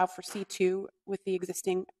to allow for C2 with the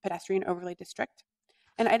existing pedestrian overlay district.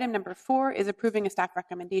 And item number 4 is approving a staff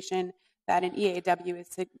recommendation that an EAW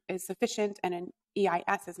is sufficient and an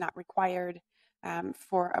EIS is not required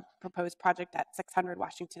for a proposed project at 600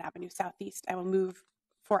 Washington Avenue Southeast. I will move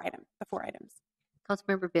the 4 items.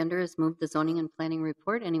 Councilmember Bender has moved the Zoning and Planning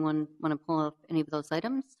report. Anyone want to pull up any of those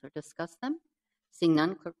items or discuss them? Seeing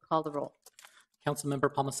none, clerk call the roll.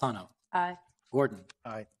 Councilmember Palmisano. Aye. Gordon.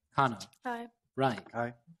 Aye. Kano. Aye. Reich.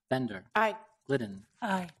 Aye. Bender. Aye. Glidden.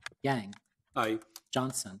 Aye. Yang. Aye.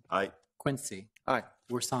 Johnson. Aye. Quincy. Aye.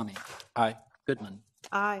 Warsami. Aye. Goodman.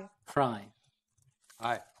 Aye. Fry.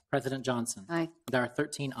 Aye. President Johnson. Aye. There are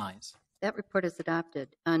 13 ayes. That report is adopted.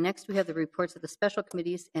 Next, we have the reports of the special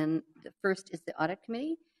committees, and the first is the Audit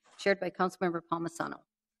Committee, chaired by Councilmember Palmisano.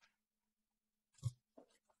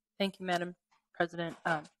 Thank you, Madam President.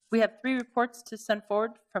 We have 3 reports to send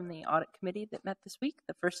forward from the Audit Committee that met this week.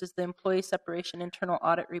 The first is the Employee Separation Internal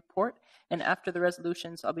Audit Report, and after the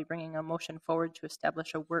resolutions, I'll be bringing a motion forward to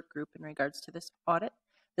establish a work group in regards to this audit.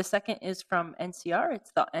 The second is from NCR.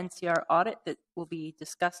 It's the NCR audit that will be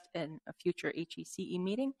discussed in a future HECE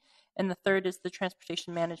meeting. And the third is the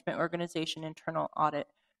Transportation Management Organization Internal Audit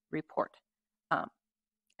Report. I'm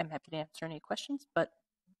happy to answer any questions, but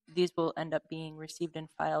these will end up being received and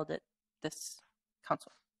filed at this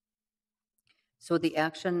council. So the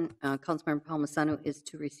action, Councilmember Palmisano, is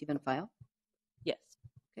to receive and file? Yes.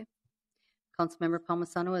 Okay. Councilmember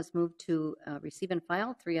Palmisano has moved to receive and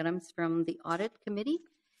file 3 items from the Audit Committee.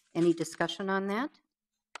 Any discussion on that?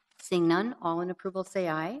 Seeing none, all in approval say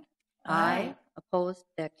aye. Aye. Opposed?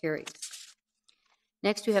 That carries.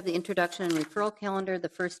 Next, we have the introduction and referral calendar. The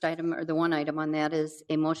first item, or the one item on that, is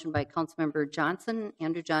a motion by Councilmember Johnson,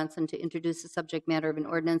 Andrew Johnson, to introduce the subject matter of an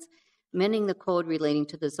ordinance amending the code relating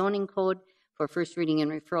to the zoning code for first reading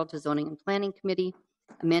and referral to Zoning and Planning Committee,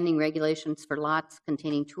 amending regulations for lots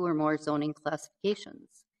containing 2 or more zoning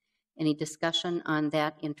classifications. Any discussion on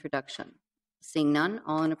that introduction? Seeing none,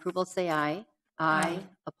 all in approval say aye. Aye.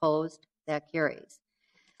 Opposed? That carries.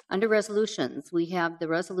 Under resolutions, we have the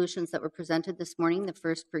resolutions that were presented this morning. The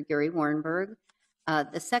first for Gary Warrenberg.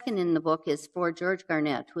 The second in the book is for George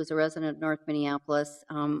Garnett, who is a resident of North Minneapolis,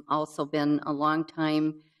 also been a long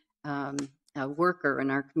time worker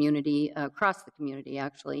in our community, across the community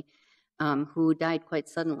actually, who died quite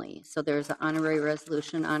suddenly. So there's an honorary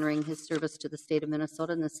resolution honoring his service to the state of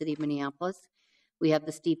Minnesota and the city of Minneapolis. We have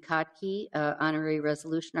the Steve Kotke honorary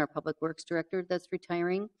resolution, our Public Works Director that's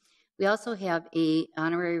retiring. We also have a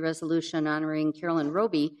honorary resolution honoring Carolyn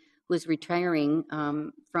Roby, who is retiring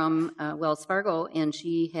from Wells Fargo, and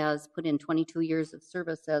she has put in 22 years of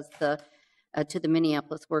service as to the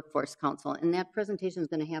Minneapolis Workforce Council. And that presentation is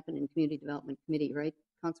going to happen in Community Development Committee, right,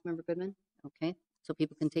 Councilmember Goodman? Okay, so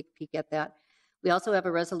people can take a peek at that. We also have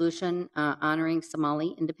a resolution honoring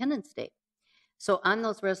Somali Independence Day. So on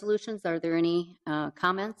those resolutions, are there any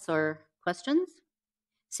comments or questions?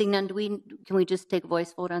 Seeing none, can we just take a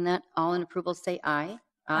voice vote on that? All in approval say aye.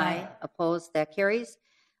 Aye. Opposed, that carries.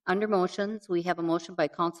 Under motions, we have a motion by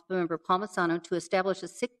Councilmember Palmisano to establish a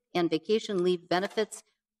sick and vacation leave benefits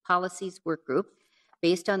policies work group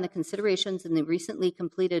based on the considerations in the recently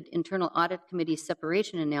completed Internal Audit Committee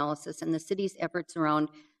separation analysis and the city's efforts around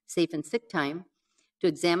safe and sick time to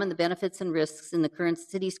examine the benefits and risks in the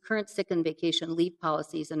city's current sick and vacation leave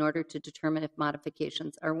policies in order to determine if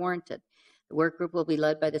modifications are warranted. The work group will be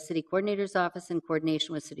led by the City Coordinator's Office in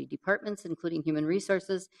coordination with city departments, including Human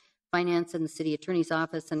Resources, Finance, and the City Attorney's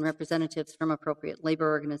Office, and representatives from appropriate labor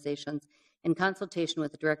organizations in consultation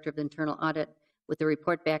with the Director of Internal Audit, with a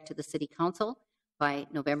report back to the City Council by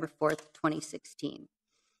November 4th, 2016.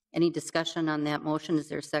 Any discussion on that motion? Is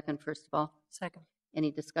there a second, first of all? Second. Any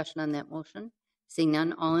discussion on that motion? Seeing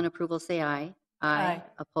none, all in approval say aye. Aye.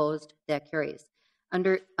 Opposed, that carries.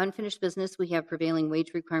 Under unfinished business, we have prevailing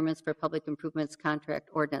wage requirements for public improvements contract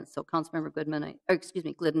ordinance. So Councilmember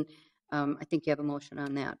Glidden, I think you have a motion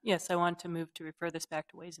on that. Yes, I want to move to refer this back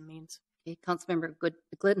to Ways and Means. Okay, Councilmember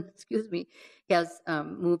Glidden, has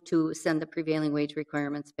moved to send the prevailing wage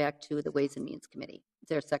requirements back to the Ways and Means Committee. Is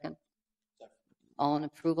there a second? All in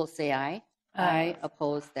approval say aye. Aye.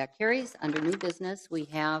 Opposed, that carries. Under new business, we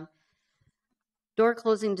have door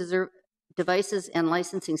closing devices and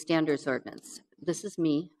licensing standards ordinance. This is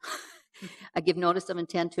me. I give notice of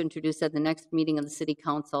intent to introduce at the next meeting of the City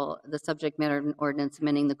Council the subject matter of an ordinance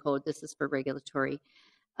amending the code. This is for regulatory,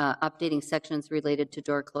 updating sections related to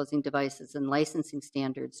door closing devices and licensing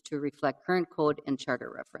standards to reflect current code and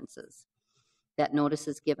charter references. That notice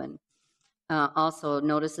is given. Also,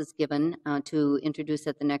 notice is given to introduce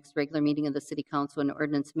at the next regular meeting of the City Council an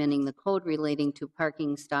ordinance amending the code relating to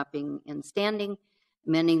parking, stopping, and standing,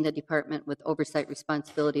 amending the department with oversight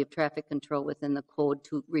responsibility of traffic control within the code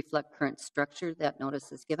to reflect current structure. That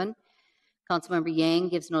notice is given. Councilmember Yang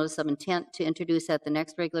gives notice of intent to introduce at the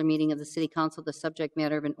next regular meeting of the City Council the subject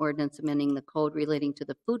matter of an ordinance amending the code relating to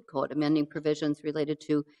the food code, amending provisions related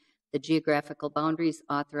to the geographical boundaries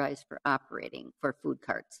authorized for operating for food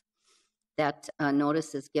carts. That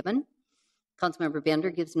notice is given. Councilmember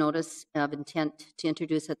Bender gives notice of intent to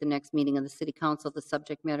introduce at the next meeting of the City Council the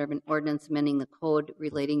subject matter of an ordinance amending the code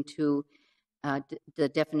relating to the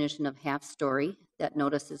definition of half-story. That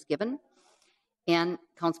notice is given. And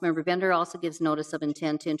Councilmember Bender also gives notice of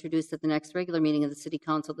intent to introduce at the next regular meeting of the City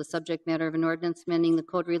Council the subject matter of an ordinance amending the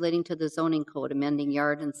code relating to the zoning code, amending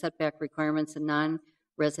yard and setback requirements in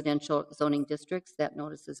non-residential zoning districts. That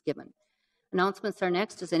notice is given. Announcements are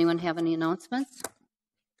next. Does anyone have any announcements?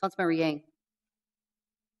 Councilmember Yang.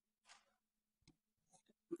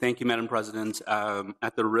 Thank you, Madam President.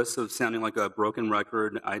 At the risk of sounding like a broken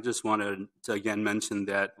record, I just wanted to again mention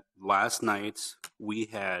that last night we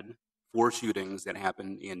had 4 shootings that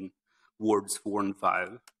happened in wards 4 and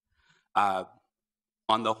 5.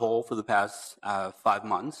 On the whole, for the past 5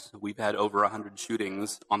 months, we've had over 100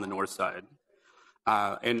 shootings on the north side.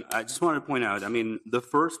 And I just wanted to point out, I mean, the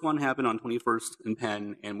first one happened on 21st and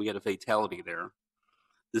Penn, and we had a fatality there.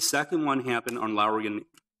 The second one happened on Lowry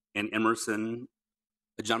and Emerson.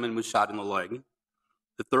 A gentleman was shot in the leg.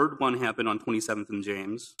 The third one happened on 27th and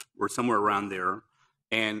James, or somewhere around there,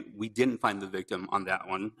 and we didn't find the victim on that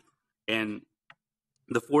one. And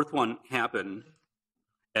the fourth one happened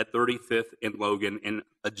at 35th and Logan, and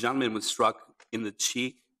a gentleman was struck in the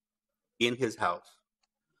cheek in his house.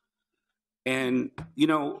 And, you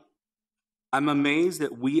know, I'm amazed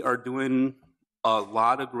that we are doing a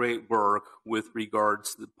lot of great work with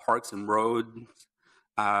regards to the parks and roads,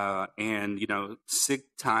 and, you know, sick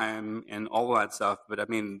time and all that stuff. But I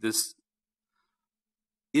mean, this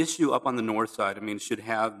issue up on the north side, I mean, should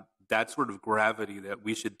have that sort of gravity that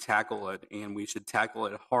we should tackle it, and we should tackle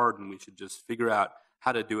it hard, and we should just figure out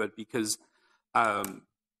how to do it. Because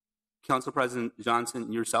Council President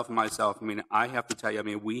Johnson, yourself and myself, I mean, I have to tell you, I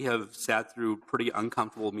mean, we have sat through pretty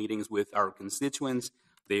uncomfortable meetings with our constituents.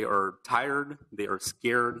 They are tired, they are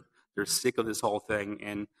scared, they're sick of this whole thing,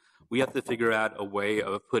 and we have to figure out a way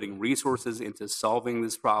of putting resources into solving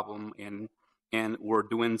this problem, and we're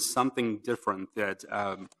doing something different that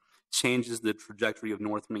changes the trajectory of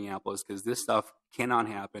North Minneapolis, because this stuff cannot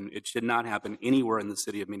happen. It should not happen anywhere in the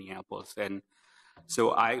city of Minneapolis. And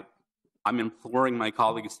so I'm imploring my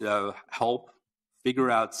colleagues to help figure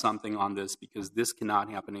out something on this, because this cannot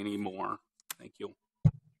happen anymore. Thank you.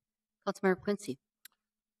 Councilmember Quincy.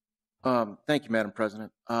 Thank you, Madam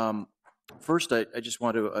President. First, I just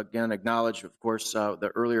want to again acknowledge, of course,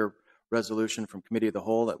 the earlier resolution from Committee of the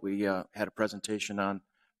Whole that we had a presentation on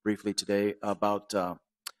briefly today about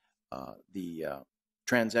the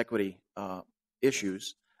trans equity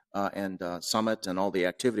issues and summit and all the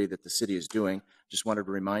activity that the city is doing. Just wanted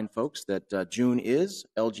to remind folks that June is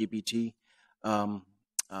LGBT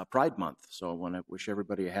Pride Month. So I want to wish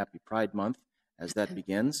everybody a happy Pride Month as that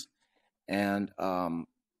begins. And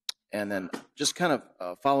then just kind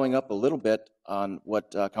of following up a little bit on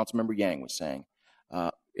what Councilmember Yang was saying.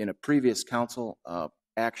 In a previous council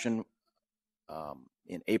action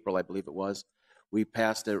in April, I believe it was, we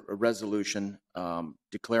passed a resolution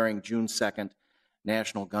declaring June 2nd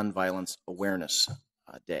National Gun Violence Awareness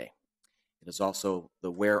Day. It is also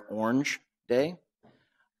the Wear Orange Day.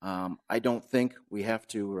 I don't think we have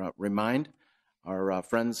to remind our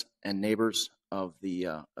friends and neighbors of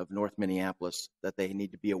North Minneapolis that they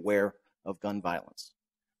need to be aware of gun violence.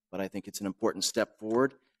 But I think it's an important step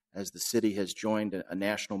forward as the city has joined a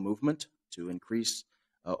national movement to increase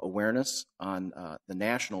awareness on the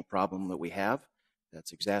national problem that we have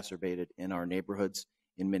that's exacerbated in our neighborhoods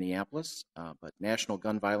in Minneapolis. But National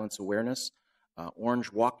Gun Violence Awareness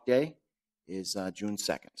Orange Walk Day is June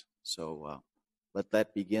 2nd. So let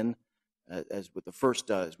that begin as with the first,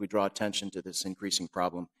 as we draw attention to this increasing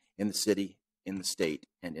problem in the city, in the state,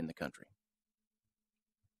 and in the country.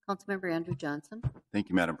 Councilmember Andrew Johnson. Thank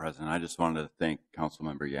you, Madam President. I just wanted to thank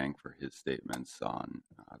Councilmember Yang for his statements on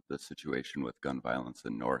the situation with gun violence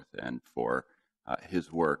in North, and for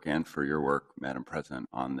his work and for your work, Madam President,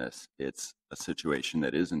 on this. It's a situation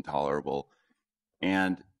that is intolerable,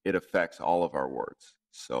 and it affects all of our wards.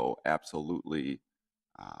 So absolutely,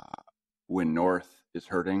 when North is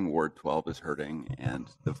hurting, Ward 12 is hurting, and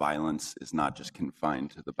the violence is not just confined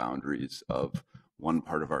to the boundaries of one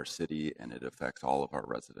part of our city, and it affects all of our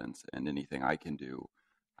residents. And anything I can do,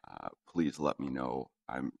 please let me know.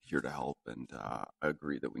 I'm here to help, and I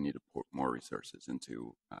agree that we need to put more resources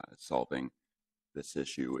into solving this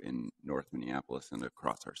issue in North Minneapolis and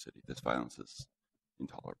across our city. This violence is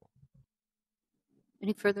intolerable.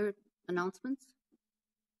 Any further announcements?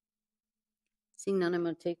 Seeing none, I'm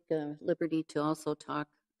going to take liberty to also talk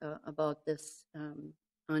about this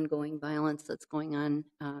ongoing violence that's going on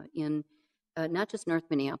in not just North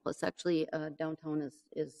Minneapolis. Actually, downtown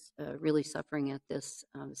is really suffering at this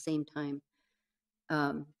same time.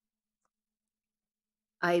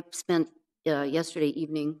 I spent Thursday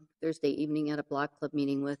evening, at a block club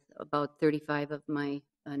meeting with about 35 of my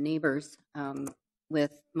neighbors,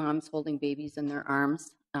 with moms holding babies in their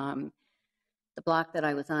arms. The block that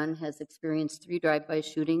I was on has experienced 3 drive-by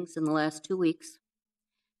shootings in the last 2 weeks.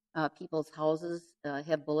 People's houses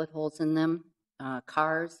have bullet holes in them.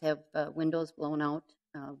 Cars have windows blown out,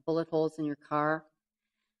 bullet holes in your car.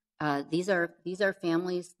 These are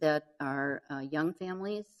families that are young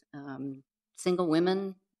families, single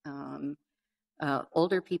women,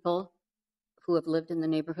 older people who have lived in the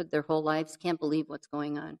neighborhood their whole lives, can't believe what's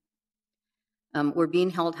going on. We're being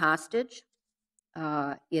held hostage.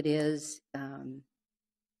 It is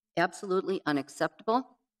absolutely unacceptable.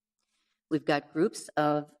 We've got groups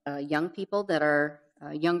of younger people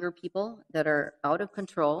that are out of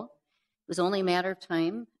control. It was only a matter of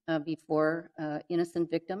time before innocent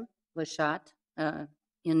victim was shot.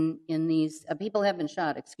 People have been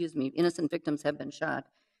shot, excuse me, innocent victims have been shot.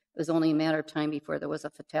 It was only a matter of time before there was a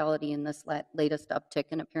fatality in this latest uptick,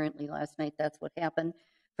 and apparently last night that's what happened.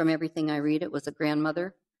 From everything I read, it was a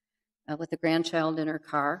grandmother with a grandchild in her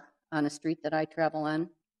car on a street that I travel on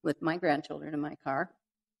with my grandchildren in my car.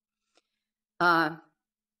 The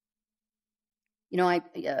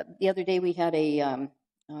other day we had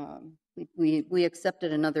we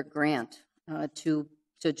accepted another grant to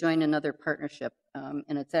join another partnership,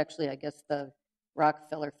 and it's actually, I guess, the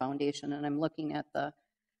Rockefeller Foundation, and I'm looking at the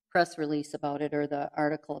press release about it, or the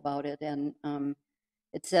article about it, and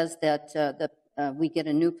it says that we get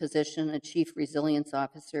a new position, a Chief Resilience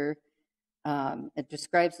Officer. It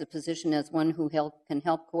describes the position as one who can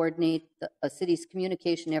help coordinate a city's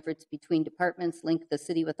communication efforts between departments, link the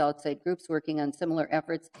city with outside groups working on similar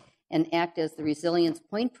efforts, and act as the resilience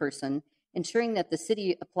point person, ensuring that the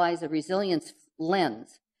city applies a resilience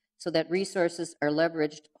lens so that resources are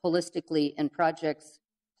leveraged holistically and projects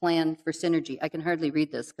planned for synergy. I can hardly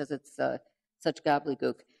read this because it's such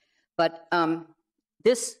gobbledygook. But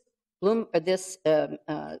this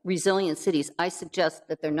resilient cities, I suggest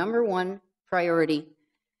that their number one priority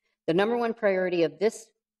of this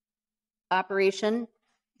operation,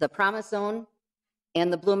 the Promise Zone,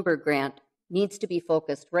 and the Bloomberg grant needs to be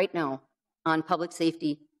focused right now on public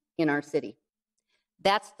safety in our city.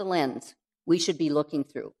 That's the lens we should be looking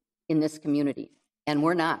through in this community, and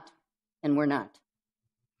we're not.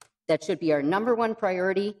 That should be our number one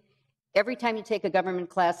priority. Every time you take a government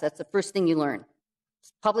class, that's the first thing you learn.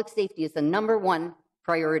 Public safety is the number one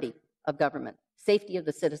priority of government, safety of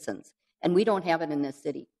the citizens, and we don't have it in this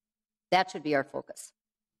city. That should be our focus.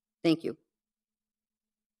 Thank you.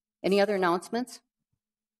 Any other announcements?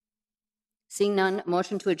 Seeing none,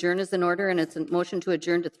 motion to adjourn is in order, and it's a motion to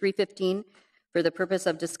adjourn to 3:15 for the purpose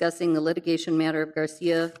of discussing the litigation matter of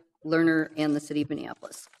Garcia, Lerner, and the City of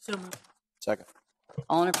Minneapolis. So moved. Second.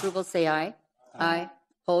 All in approval, say aye. Aye.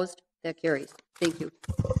 Opposed? That carries. Thank you.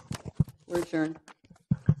 We're adjourned.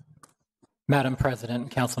 Madam President,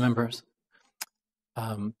 council members,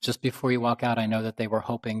 just before you walk out, I know that they were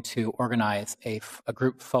hoping to organize a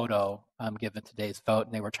group photo given today's vote,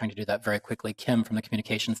 and they were trying to do that very quickly. Kim from the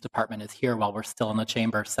communications department is here while we're still in the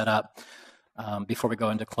chamber set up before we go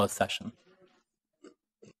into closed session.